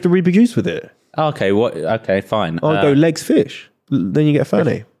said we have to reproduce with it. Okay. What? Okay. Fine. I'll go legs fish. Then you get a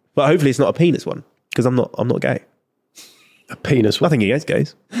fanny. But hopefully it's not a penis one, because I'm not gay. A penis. Nothing against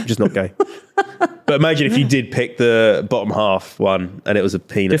gays, I'm just not gay. But imagine if you did pick the bottom half one and it was a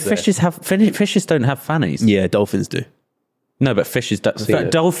penis. Do fishes don't have fannies? Yeah, dolphins do. No, but fishes.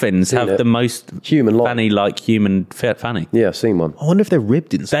 it. Dolphins Seen have it. the most Human like. fanny-like human fanny. Yeah, I've seen one. I wonder if they're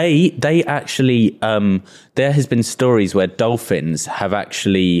ribbed inside. They actually there has been stories where dolphins have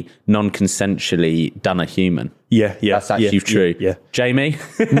actually non-consensually done a human. Yeah. That's actually true. Yeah. Jamie?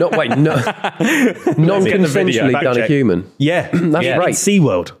 No, wait, no. Non-consensually Fact done a check. human. Yeah. That's Yeah. great. In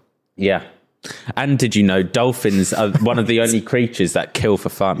SeaWorld. Yeah. And did you know dolphins are one of the only creatures that kill for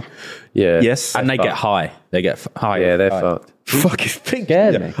fun? Yeah. Yes. And they get high. They get high. Yeah, they're fucked. Fucking think.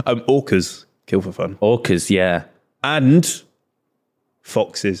 Scared me. Orcas kill for fun. Orcas, yeah. And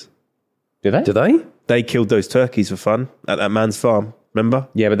foxes. Do they? Do they? They killed those turkeys for fun at that man's farm. Remember?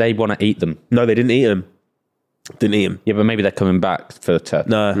 Yeah, but they want to eat them. No, they didn't eat them. Didn't eat them. Yeah, but maybe they're coming back for the turkey.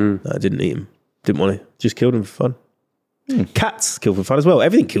 No, I didn't eat them. Didn't want to. Just killed them for fun. Cats kill for fun as well.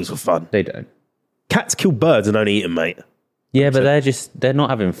 Everything kills for fun. They don't. Cats kill birds and don't eat them, mate. Yeah, but they're not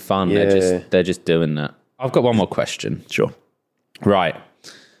having fun. Yeah. They're just doing that. I've got one more question. Sure. Right.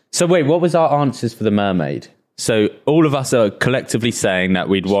 So wait, what was our answers for the mermaid? So all of us are collectively saying that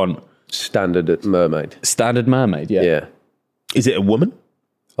we'd want Standard mermaid. standard mermaid, yeah. Yeah. Is it a woman?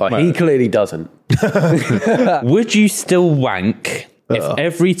 He clearly doesn't. Would you still wank if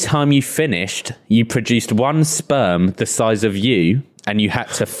every time you finished, you produced one sperm the size of you and you had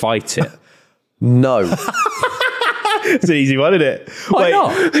to fight it? No. It's an easy one, isn't it? Why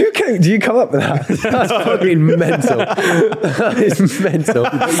not? Do you come up with that? That's fucking mental. That is mental.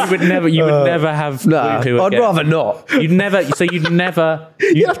 You would never have Nah, poo-poo I'd again. rather not. You'd never. So you'd never.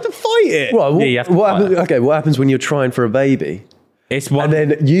 You have to fight it. Well, Yeah, you have to what fight happens, okay, what happens when you're trying for a baby? It's one.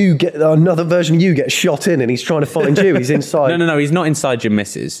 And then you get another version of you gets shot in and he's trying to find you. He's inside. No. He's not inside your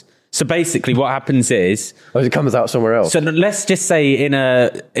missus. So basically, what happens is. Or it comes out somewhere else. So let's just say in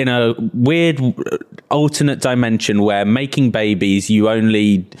a weird alternate dimension where making babies, you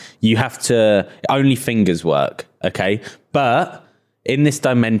have to only fingers work. Okay, but in this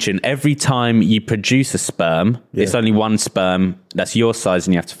dimension, every time you produce a sperm, it's only one sperm that's your size,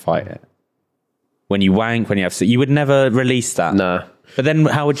 and you have to fight it. When you wank, when you have, so you would never release that. Nah. But then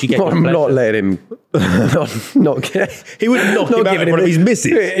how would you get I'm your not pleasure? letting him. not get. He would knock him out in front of his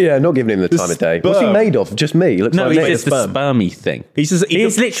missus. Yeah, not giving him the time of day. What's he sperm. made of? Just me. He looks No, like it's me. just the spermy thing. He's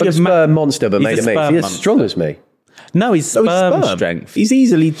He's literally a sperm monster, but he's made a of me. sperm He's as monster. strong as me. No, he's So sperm, he's strength. He's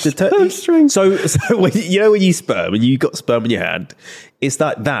easily determined. strength. So when, you know when you sperm and you got sperm in your hand, it's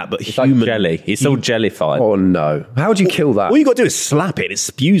like that, but It's human like jelly. It's all jellified. Oh no! How would you kill that? All you got to do is slap it; and it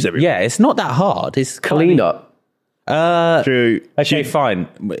spews everywhere. Yeah, it's not that hard. It's Clean up. True. Okay, fine.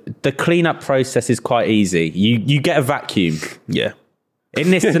 The cleanup process is quite easy. You get a vacuum. Yeah. In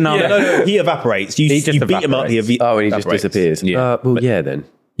this scenario, No, he evaporates. You, He just you beat him up. evaporates. Oh, and he just evaporates. disappears. Yeah. Well, yeah. Then.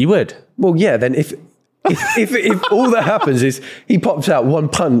 you would. Well, yeah. Then if all that happens is he pops out one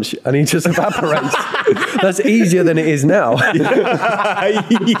punch and he just evaporates, that's easier than it is now.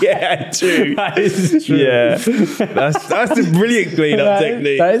 Yeah, true. That is true. Yeah, that's a brilliant cleanup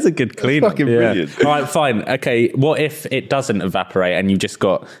technique. That is a good cleanup. fucking brilliant. All right, fine. Okay, what if it doesn't evaporate and you've just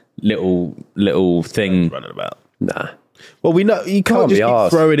got little thing? Running about. Nah. Well, we know you can't Can't just be keep arsed.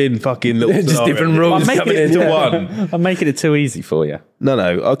 throwing in fucking little Just scenarios. different rules I'm coming making it in, to yeah. one. I'm making it too easy for you. No.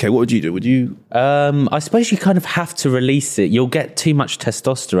 Okay, what would you do? Would you? I suppose you kind of have to release it. You'll get too much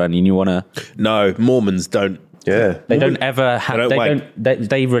testosterone, and you want to. No, Mormons don't. Yeah. They don't ever have. don't They wank. don't.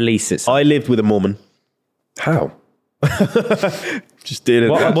 They release it. I lived with a Mormon. How? Just did it.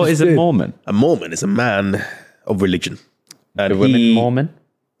 What is a did. Mormon? A Mormon is a man of religion. And The women Mormon.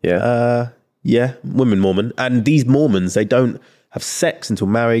 Yeah. Yeah, women Mormon. And these Mormons, they don't have sex until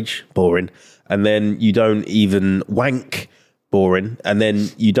marriage, boring. And then you don't even wank, boring. And then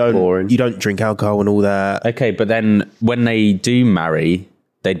you don't Boring. you don't drink alcohol and all that. Okay, but then when they do marry,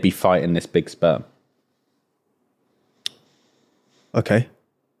 they'd be fighting this big sperm. Okay.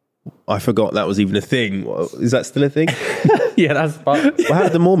 I forgot that was even a thing. Is that still a thing? Yeah, that's fine. Well, how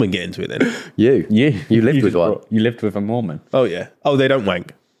did the Mormon get into it then? You lived with just one. You lived with a Mormon. Oh, yeah. Oh, they don't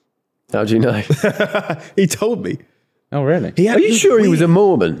wank. How do you know? He told me. Oh, really? He had, Are you sure he was a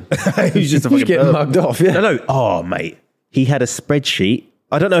Mormon? he was just a He's fucking getting perv. mugged off. Yeah. No. Oh, mate. He had a spreadsheet.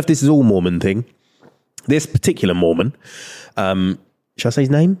 I don't know if this is all Mormon thing. This particular Mormon, shall I say his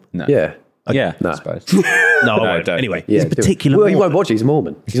name? No. Yeah. Yeah, Nah. I suppose. No, I No, won't. don't. Anyway, Yeah, this particular Well, he Mormon, won't watch it. He's a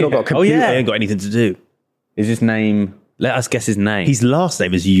Mormon. He's not got a Oh, computer. yeah. he ain't got anything to do. Is his name? Let us guess his name. His last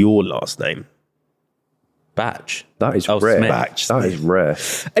name is your last name. Batch. That is Oh, rare. Smith. Batch. That is rare.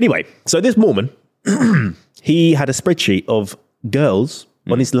 Anyway, so this Mormon, he had a spreadsheet of girls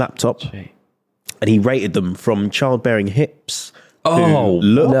on his laptop, and he rated them from childbearing hips. Oh, to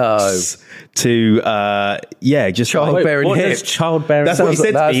looks to just Childbearing what hips. does childbearing? That's what he said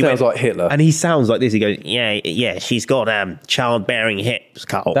to That me. He sounds went- like Hitler. And he sounds like this. He goes, yeah, she's got childbearing hips,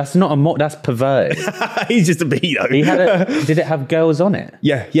 Carl. That's not a. That's perverted. He's just a pedo. He had did it have girls on it?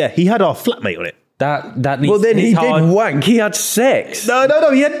 yeah. He had our flatmate on it. That needs. Well, then he it's hard- did wank. He had sex. No.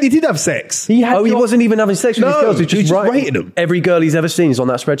 He did have sex. He wasn't even having sex with his No, girls. He he just rated rated them. Every girl he's ever seen is on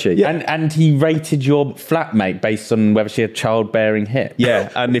that spreadsheet. And he rated your flatmate based on whether she had childbearing hips. Yeah,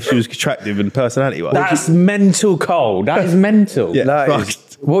 and if she was attractive and personality-wise. That's mental, Cole. That is mental. Yeah. That is-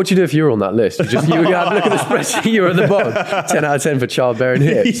 what would you do if you were on that list? You had a look at the spreadsheet. You were at the bottom. 10 out of 10 for childbearing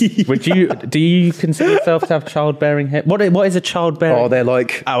hips. Would you? Do you consider yourself to have childbearing hips? What is a childbearing? Oh, they're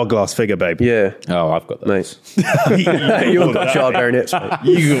like, Hourglass figure, babe. yeah, Oh, I've got those. mate. You've got childbearing hips, mate.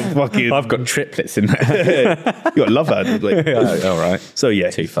 You got fucking... I've got triplets in there. You got love hand. Like. All right. So,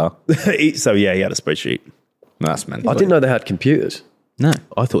 yeah. Too far. He had a spreadsheet. That's mental. I didn't know they had computers. No.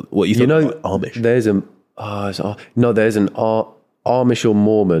 I thought, what you thought? You know, about Amish. there's an Amish or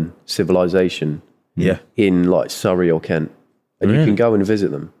Mormon civilization Yeah. in like Surrey or Kent, and you can go and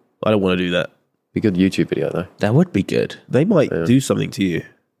visit them. I don't want to do that. Be a good YouTube video though. That would be good. They might do something to you.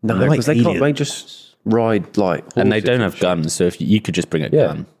 No, They're like because they can't. aliens. They just ride like, And they horses don't have guns, so if you could just bring a Yeah.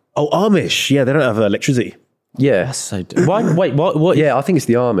 gun. Oh, Amish. Yeah, they don't have electricity. Yeah, That's so. Why? Wait. What? yeah. I think it's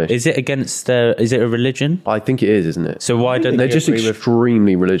the Amish. Is it against their? Is it a religion? I think it is, isn't it? So why don't They're they just agree with?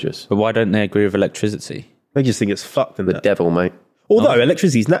 extremely religious. But why don't they agree with electricity? They just think it's fucked. And The devil, mate. Although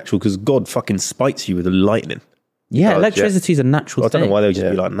electricity is natural because God fucking spites you with the lightning. Yeah, does, electricity is a natural I don't thing. know why they would just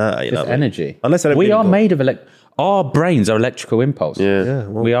Yeah. be like, nah, you It's know. energy. Unless they don't we believe are in God. made of Our brains are electrical impulses. Yeah.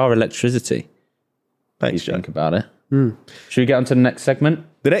 We are electricity. Thanks, Think Jack. about it. Should we get on to the next segment?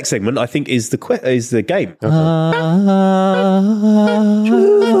 The next segment, I think, is the game.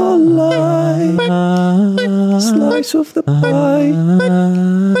 Slice of the pie.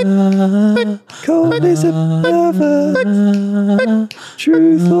 Cold is a pervert.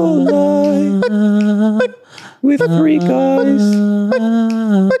 Truth or lie. With three guys.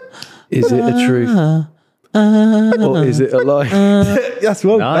 Is it a truth? Or is it a lie? That's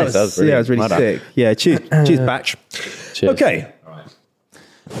well. Nice, that was Yeah, that was really brilliant. Well done. sick. Yeah, cheers, Batch. Cheers. Okay,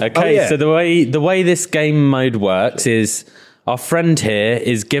 Okay, so the way this game mode works is our friend here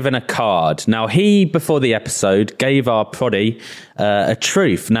is given a card. Now, he, before the episode, gave our proddy a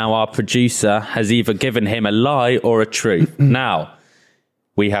truth. Now, our producer has either given him a lie or a truth. Now,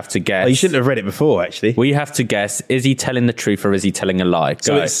 we have to guess. Oh, you shouldn't have read it before, actually. We have to guess, is he telling the truth or is he telling a lie?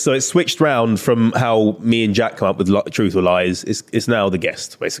 So it's switched round from how me and Jack come up with truth or lies. It's now the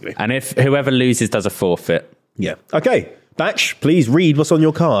guest, basically. And if whoever loses does a forfeit. Yeah. Okay. Batch, please read what's on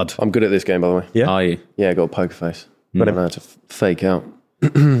your card. I'm good at this game, by the way. Yeah? Are you? Yeah, I got a poker face. I don't know how to fake out.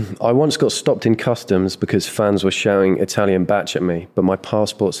 I once got stopped in customs because fans were shouting Italian batch at me, but my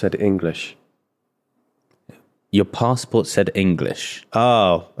passport said English. Your passport said English.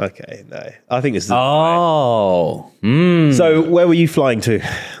 Oh, okay. No. I think it's... Oh. So where were you flying to?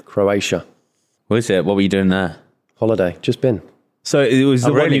 Croatia. What is it? What were you doing there? Holiday. Just been. So it was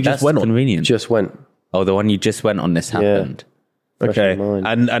the one you just went on? Convenient. Just went. Oh, the one you just went on. This happened. Okay.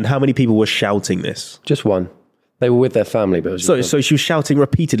 And how many people were shouting this? Just one. They were with their family, but it was So she was shouting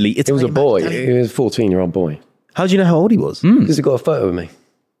repeatedly. it was a boy. He was a 14-year-old boy. How do you know how old he was? Because he got a photo of me.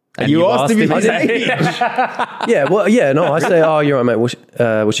 And you asked him if his he age? Yeah, well, yeah, no, I say, oh, you're right, mate. What's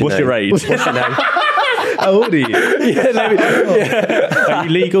your name? your age? What's your name? How old are you? Are you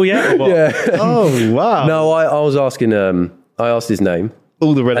legal yet? Or what? Yeah. Oh, wow. No, I was asking, I asked his name.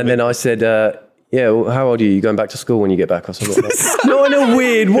 All the relevant. And then I said, yeah, well, how old are you? You going back to school when you get back? I said, not in a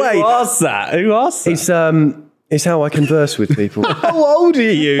weird way. Who asked that? It's how I converse with people. How old are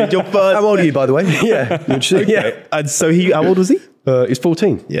you? Your first... How old are you, by the way? Yeah. Yeah. And so how old was he? He's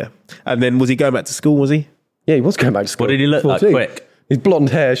 14. Yeah. And then was he going back to school, was he? Yeah, he was going back to school. What did he look like? 14. Quick. His blonde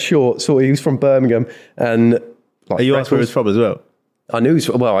hair, short, sort of, he was from Birmingham. And like, Are you asked where he was from as well? I knew he's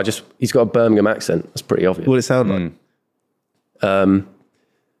got a Birmingham accent. That's pretty obvious. What did it sound like?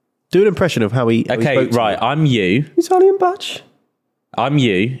 Do an impression of how he Okay, spoke to right. you. I'm you. Italian batch. I'm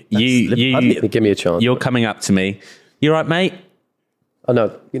you. You. Give me a chance. You're coming up to me. You right, mate? Oh,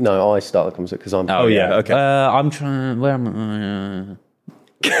 no, I start the conversation because I'm... Oh, yeah, okay. I'm trying... Where am I?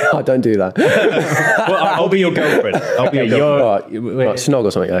 I don't do that. Well, I'll be your girlfriend. I'll be your girlfriend. Right, snog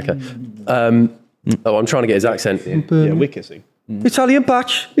or something, okay. I'm trying to get his accent. Yeah, we're kissing. Italian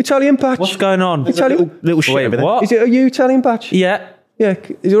batch. What's going on? Italian... Little shit Wait, over there. what? Are you Italian batch? Yeah. Yeah,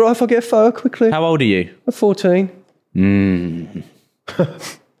 is it all right if I get a photo quickly? How old are you? I'm 14.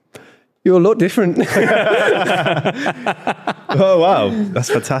 You're a lot different. Oh, wow. That's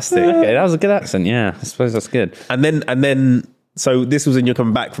fantastic. Okay, that was a good accent. Yeah, I suppose that's good. And then, so this was when you're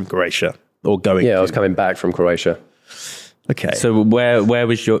coming back from Croatia or going? Yeah, I was coming back from Croatia. Okay. So where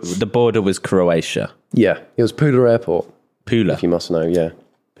was the border was Croatia? Yeah, it was Pula Airport, Pula. if you must know, yeah.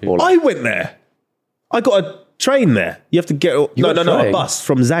 I went there. I got a train there. You have to get... got a a train? bus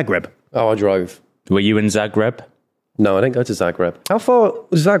from Zagreb. Oh, I drove. Were you in Zagreb? No, I didn't go to Zagreb. How far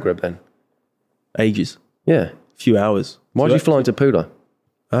was Zagreb then? Ages. Yeah. A few hours. Why did you fly into Pula?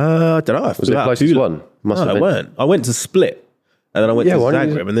 I don't know. Was it the closest one? No, Must have I been. weren't. I went to Split. And then I went to why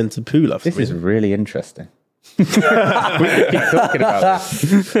didn't Zagreb and then to Pula. This is really interesting. We keep talking about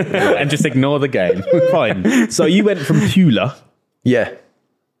this and just ignore the game. fine. So you went from Pula. Yeah,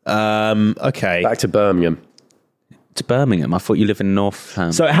 Okay. back to Birmingham. To Birmingham. I thought you live in North.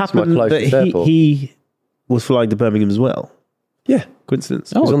 So it happened my that closest airport. he was flying to Birmingham as well. Yeah,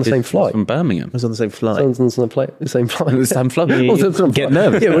 Coincidence. was on the same flight. From Birmingham. I was on the same flight. on the same flight. The same flight. The same flight. Get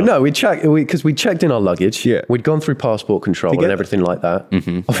nervous Yeah, well, now. no, we checked because we checked in our luggage. Yeah. We'd gone through passport control Together. and everything like that.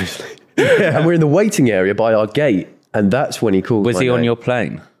 Obviously, and we're in the waiting area by our gate, and that's when he called. Was my he on name. your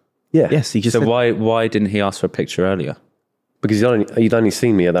plane? Yeah. Yes, he just So said- why didn't he ask for a picture earlier? Because he'd only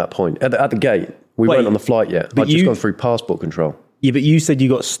seen me at that point at the gate. We Wait, weren't on the flight yet. but I'd just you- gone through passport control. Yeah, but you said you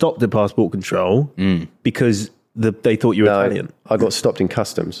got stopped at passport control because they thought you were No, Italian. I got stopped in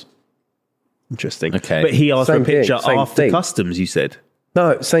customs. Interesting. Okay. But he asked for a Same thing, picture same after thing. customs, you said.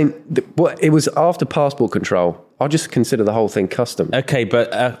 No, same. It was after passport control. I just consider the whole thing customs. Okay,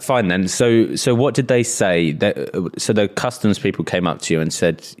 but fine then. So what did they say? So the customs people came up to you and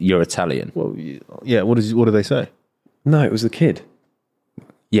said you're Italian. Well, yeah, what do they say? No, it was the kid.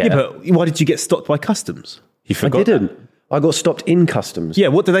 Yeah, Yeah, but why did you get stopped by customs? you I forgot. didn't. I got stopped in customs. Yeah,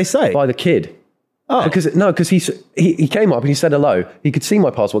 what did they say? By the kid. Oh. Because he came up and he said hello. He could see my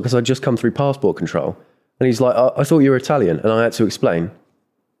passport because I'd just come through passport control. And he's like, I thought you were Italian. And I had to explain.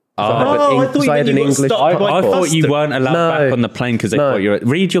 I thought you I had meant an you got English. stopped by I thought you custom. weren't allowed No. back on the plane because they No. thought you were...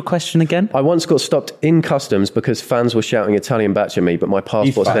 Read your question again. I once got stopped in customs because fans were shouting Italian batch at me, but my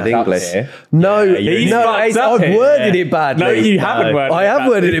passport said fucked up English. here. No, He's no, fucked up I've here. worded it badly. No, you haven't worded I it have badly.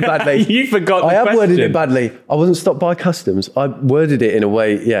 worded it badly. You forgot the I have worded question. it badly. I wasn't stopped by customs. I worded it in a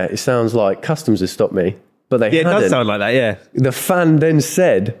way, yeah, it sounds like customs has stopped me. but they Yeah, it hadn't. does sound like that, yeah. The fan then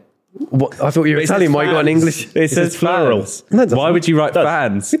said, "What? I thought you were Italian. Why you got an English?" It says plural. fans. No, it doesn't. Why would you write does.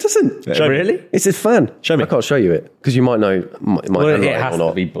 fans? It doesn't. Show me. Really? It says fan. Show me. I can't show you it because you might know my Well, it handwriting has or to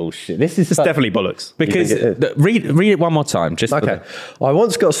not. be bullshit. This is It's definitely bollocks. because You think it read it one more time. Just for Okay. the- I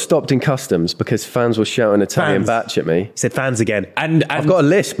once got stopped in customs because fans were shouting Italian Fans. batch at me. He said fans again. and I've got a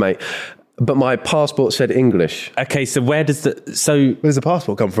list, mate, but my passport said English. okay. So where does Where's the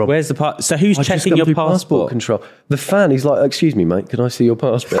passport come from? where's the part? So who's I just checking come your through passport? control? The fan, he's like, "Excuse me, mate, can I see your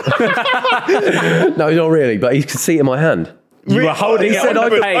passport?" No, not really, but he could see it in my hand. You were holding He it said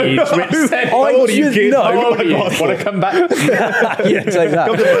on the I- page, which said, How old are you, kid? How No. old are you? Want to come back? Yeah, take that.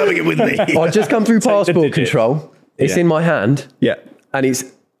 Come to Birmingham with me. I just come through passport digit. control. It's Yeah. in my hand, Yeah. and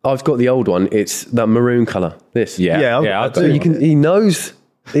I've got the old one. It's that maroon colour. This. Yeah, Yeah, I've got I've that So got too. it. he knows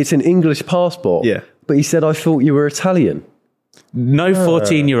it's an English passport. Yeah. But he said, "I thought you were Italian." No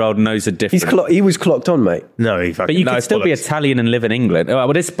 14-year-old knows a difference. He was clocked on, mate. No, he fucking... But you no, can it's still be bollocks. Italian and live in England. Oh,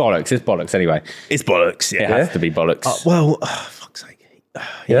 well, it's bollocks. It's bollocks anyway. It's bollocks, yeah. It has to be bollocks. Well, fuck's sake.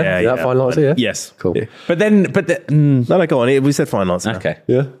 Yeah? Is that fine answer, yeah? Yes. Cool. Yeah. but then, No, go on. We said fine answer. okay.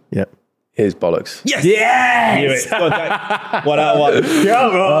 Yeah. Yeah. Here's bollocks. Yes! Yes! Knew it. Go on, Jack. 1 out of 1.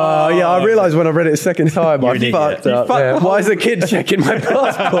 Oh, yeah, I realised when I read it a second time, I an idiot. fucked up. Yeah. Why is a kid checking my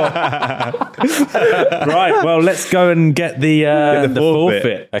passport? Right. Well, let's go and get the forfeit.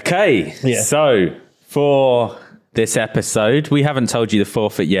 forfeit. Okay. Yeah. So for this episode, we haven't told you the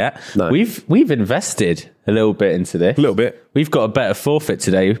forfeit yet. No. We've invested a little bit into this. A little bit. We've got a better forfeit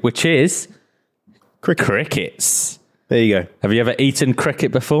today, which is crickets. There you go. Have you ever eaten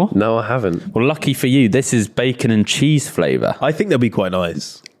cricket before? No, I haven't. Well, lucky for you, this is bacon and cheese flavour. I think they'll be quite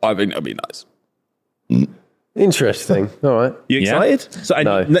nice. I think that'd be nice. Interesting. All right. You Yeah. excited? So and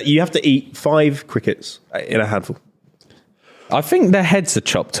No. you have to eat 5 crickets in a handful. I think their heads are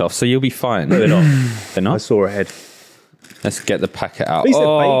chopped off, so you'll be fine. They're not. They're I not? saw a head. Let's get the packet out. He said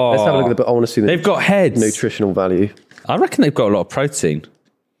bacon. Let's have a look at the. I want to see the They've got heads. nutritional value. I reckon they've got a lot of protein.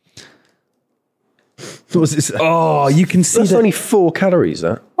 What was this? Oh, you can see That's that. only 4 calories.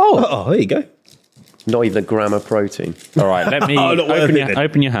 That Oh, there you go. not even a gram of protein. All right, let me Oh, not worth open, it then.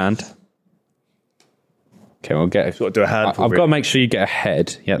 open your hand. Okay, we'll get. Got to do a handful. I've got to make sure you get a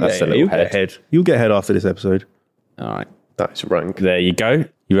head. Yeah, that's a little you'll head. get a head. You'll get a head after this episode. All right, That's rank. there you go.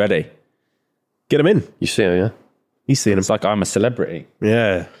 You ready? Get them in. You see, yeah. He's seeing them. It's like I'm a celebrity.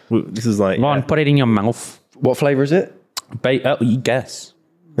 Yeah. Well, this is like... Come on, yeah. put it in your mouth. What flavour is it? Oh, you guess.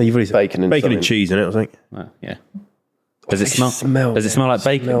 No, you've already said Bacon and bacon and something. cheese in it, I think. Oh, yeah. Does it smell? Does it smell like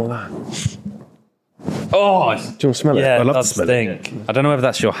bacon? Smell that. Oh, Do you want to smell it? yeah. I'd love to does smell it. stink. I don't know whether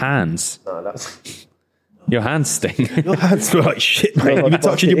that's your hands. No, that's. Your hands stink. Your hands smell like shit, mate. You've been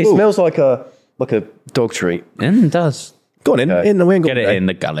touching your It ball. smells like a dog treat. It does. Go on in. Okay. In. We ain't got Get it in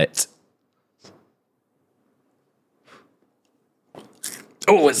the gullet.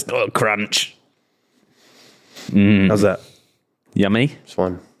 Oh, it's got a crunch. How's that? Yummy. It's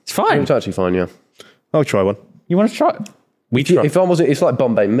fine. It's fine. It's actually fine. Yeah. I'll try one. You want to try it? We try. If I wasn't, it's like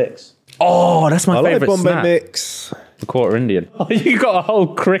Bombay mix. Oh, that's my I like favourite Bombay snack. mix. A quarter Indian. Oh, you got a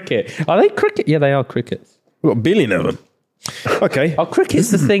whole cricket. Are they cricket? Yeah, they are crickets. We've got a billion of them. Okay. Are crickets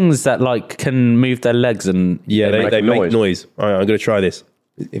the things that like can move their legs and Yeah, they make noise. noise. All right, I'm going to try this.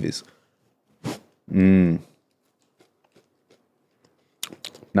 If it's...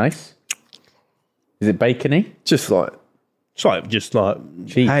 nice? Is it bacony? Just like, Just like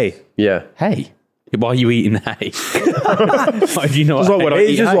Cheese. hey. yeah. Hey, why are you eating hay? Why do you not? It's like when I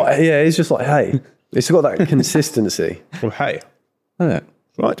It's eat just hay. like, yeah, it's just like, hey. It's got that consistency. Well, hey. Oh,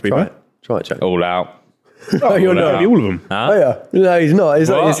 Right, to be Try fair. it. Try it, Jack. all out. Oh, you're No, not. all of them. Oh, yeah. No, he's not. It's,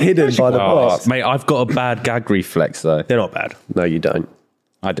 like, it's hidden by the Oh, box. mate, I've got a bad gag reflex though. They're not bad. No, you don't.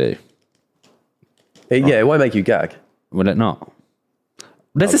 I do. Yeah, it won't make you gag. Will it not?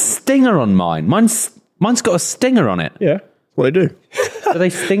 There's a stinger on mine. Mine's got a stinger on it. Yeah. That's what they do. Do they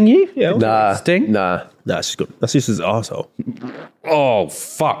sting you? Yeah. Nah. Sting? Nah. That's just good. That's just his arsehole. Oh,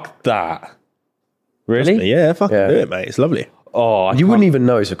 fuck that. Really? Yeah, fucking Yeah. do it, mate. It's lovely. Oh, You wouldn't even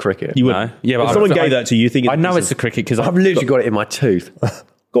know it's a cricket. You would. No. Yeah, but if I- someone I- gave that to you, you think I know it's a cricket because I've literally got it in my tooth.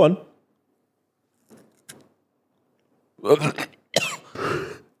 Go on.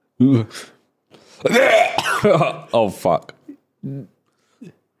 Oh, fuck.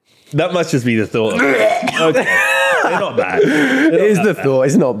 That must just be the thought. Okay. They're not bad. It is the thought.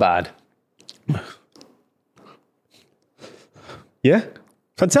 It's not bad. Yeah.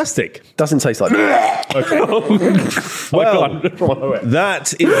 Fantastic. Doesn't taste like Well,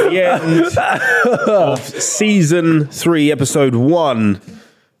 that is the end of season 3, episode 1.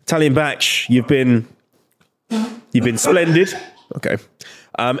 Italian Batch, you've been splendid. Okay.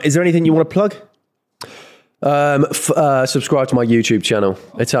 Is there anything you want to plug? Subscribe to my YouTube channel,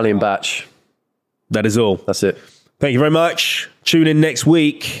 Italian Batch. That is all. That's it. Thank you very much. Tune in next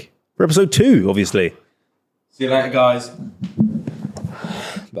week for episode 2, obviously. See you later, guys.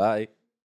 Bye.